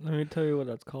 Let me tell you what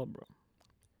that's called, bro.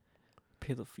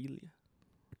 Pedophilia.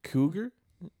 Cougar?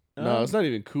 No, it's not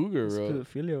even cougar, it's bro.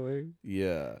 Pedophilia, way.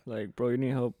 Yeah. Like, bro, you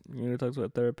need help. You need to talk to a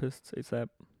therapist ASAP.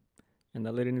 And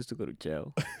that lady needs to go to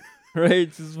jail. Right?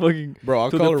 She's fucking... Bro,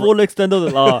 I'll to call the her... full extent of the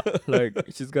law. Like,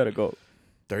 she's got to go.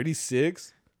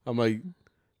 36? I'm like...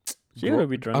 She gotta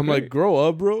be drunk. I'm right? like, grow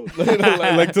up, bro.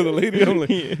 like to the lady,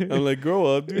 I'm like,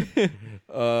 grow up, dude.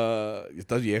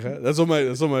 Estás vieja. That's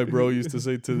what my bro used to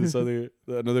say to this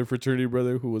another fraternity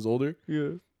brother who was older.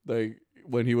 Yeah. Like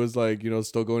when he was like,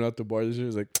 still going out to bars and shit, he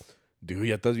was like, dude,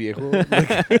 ya estás viejo.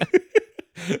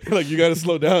 Like you gotta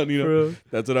slow down, Bro.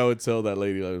 That's what I would tell that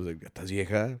lady. I was like, ya estás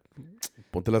vieja.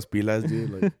 Ponte las pilas, dude.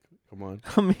 Like, come on.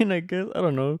 I mean, I guess, I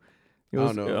don't know. I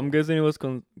don't know. I'm guessing it was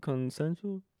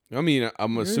consensual. I mean,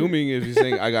 I'm assuming if you're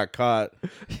saying I got caught,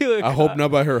 I hope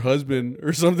not by her husband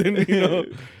or something,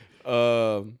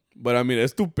 But I mean,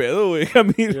 es tu pedo, güey. I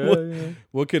mean,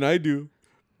 what can I do?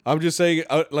 I'm just saying,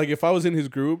 like, if I was in his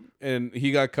group and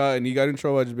he got caught and he got in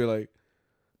trouble, I'd just be like,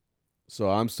 so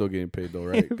I'm still getting paid though,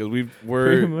 right? Because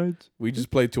we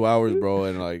just played 2 hours, bro,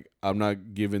 and like I'm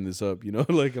not giving this up,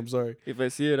 Like, I'm sorry. If I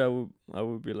see it, I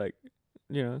would be like,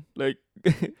 like.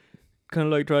 Kind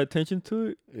of like draw attention to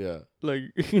it. Yeah. Like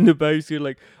in the back, you see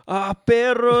like,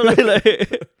 perro.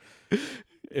 like.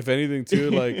 If anything,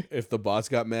 too, like if the boss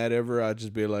got mad ever, I'd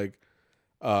just be like,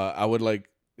 I would like,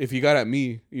 if he got at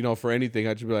me, for anything,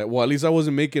 I'd just be like, well, at least I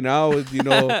wasn't making out with,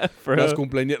 las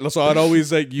cumpleaños. So I'd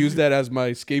always like use that as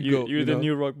my scapegoat. You're the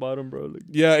new rock bottom, bro. Like.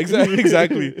 Yeah,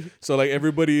 exactly. So like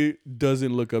everybody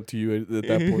doesn't look up to you at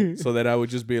that point. So that I would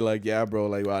just be like, yeah, bro,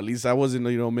 like, well, at least I wasn't,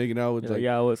 making out with like.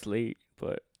 Yeah, I was late,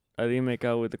 but. I didn't make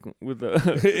out with the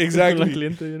exactly.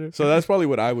 cliente, So that's probably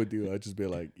what I would do. I'd just be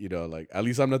like, like at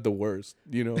least I'm not the worst,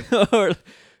 Or,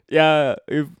 yeah,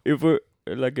 if we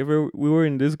were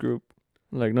in this group,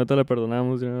 like no te la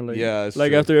perdonamos, like yeah,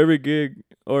 like true. after every gig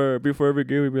or before every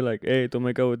gig, we'd be like, hey, don't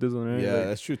make out with this one, right? Yeah, like,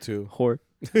 that's true too. Whore.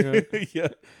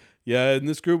 Yeah. In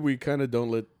this group, we kind of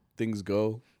don't let things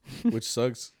go, which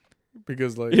sucks.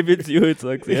 Because like if it's you, it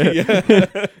sucks. Yeah.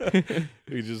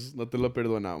 We just no te lo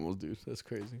perdonamos, dude. That's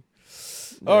crazy.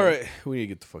 Yeah. All right, we need to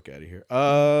get the fuck out of here.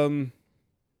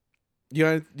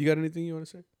 You got anything you want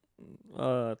to say?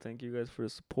 Thank you guys for the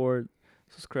support.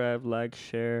 Subscribe, like,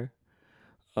 share.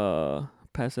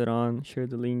 Pass it on. Share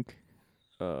the link.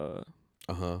 Yeah,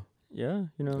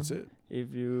 That's it.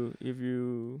 If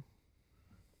you,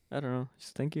 I don't know.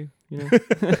 Just thank you. Muchas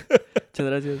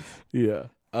gracias. Yeah.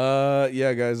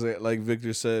 Yeah, guys, like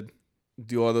Victor said,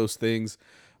 do all those things.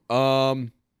 Se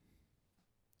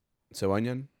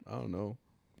bañan? I don't know.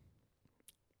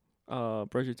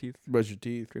 Brush your teeth. Brush your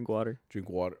teeth. Drink water. Drink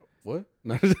water. What?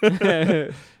 No,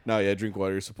 yeah, drink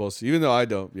water. You're supposed to. Even though I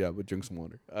don't. Yeah, but drink some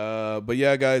water. But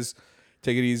yeah, guys,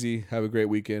 take it easy. Have a great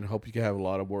weekend. Hope you can have a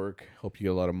lot of work. Hope you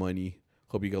get a lot of money.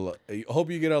 Hope you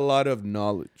get a lot of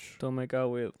knowledge. Don't make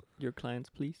out with your clients,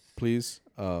 please. Please.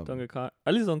 Don't get caught.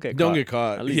 At least don't get caught. Don't get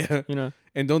caught. At least, yeah.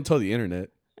 And don't tell the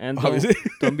internet. And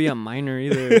don't be a minor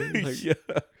either. Like, yeah.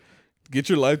 Get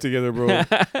your life together, bro.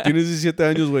 Tienes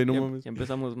 17 años, güey. No mames. Ya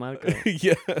empezamos mal, cabrón.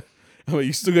 Yeah. I mean,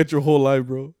 you still got your whole life,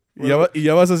 bro. ¿Y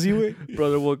ya vas así, güey?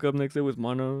 Brother woke up next day with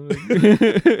mono.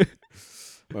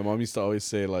 My mom used to always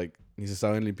say, like, Y se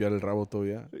saben limpiar el rabo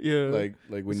todavía. Yeah. Like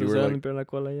when Se you were sabe like, limpiar la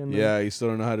cola ya, ¿no? yeah, you still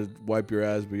don't know how to wipe your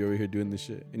ass, but you're over here doing this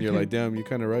shit. And you're like, damn, you're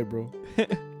kind of right, bro.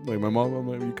 Like my mom, I'm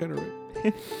like, you're kind of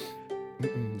right.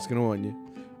 It's gonna want you.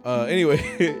 Anyway,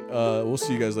 we'll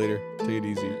see you guys later. Take it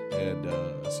easy, and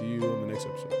see you on the next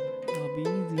episode. I'll be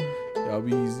easy. Y'all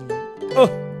be easy.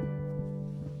 Oh.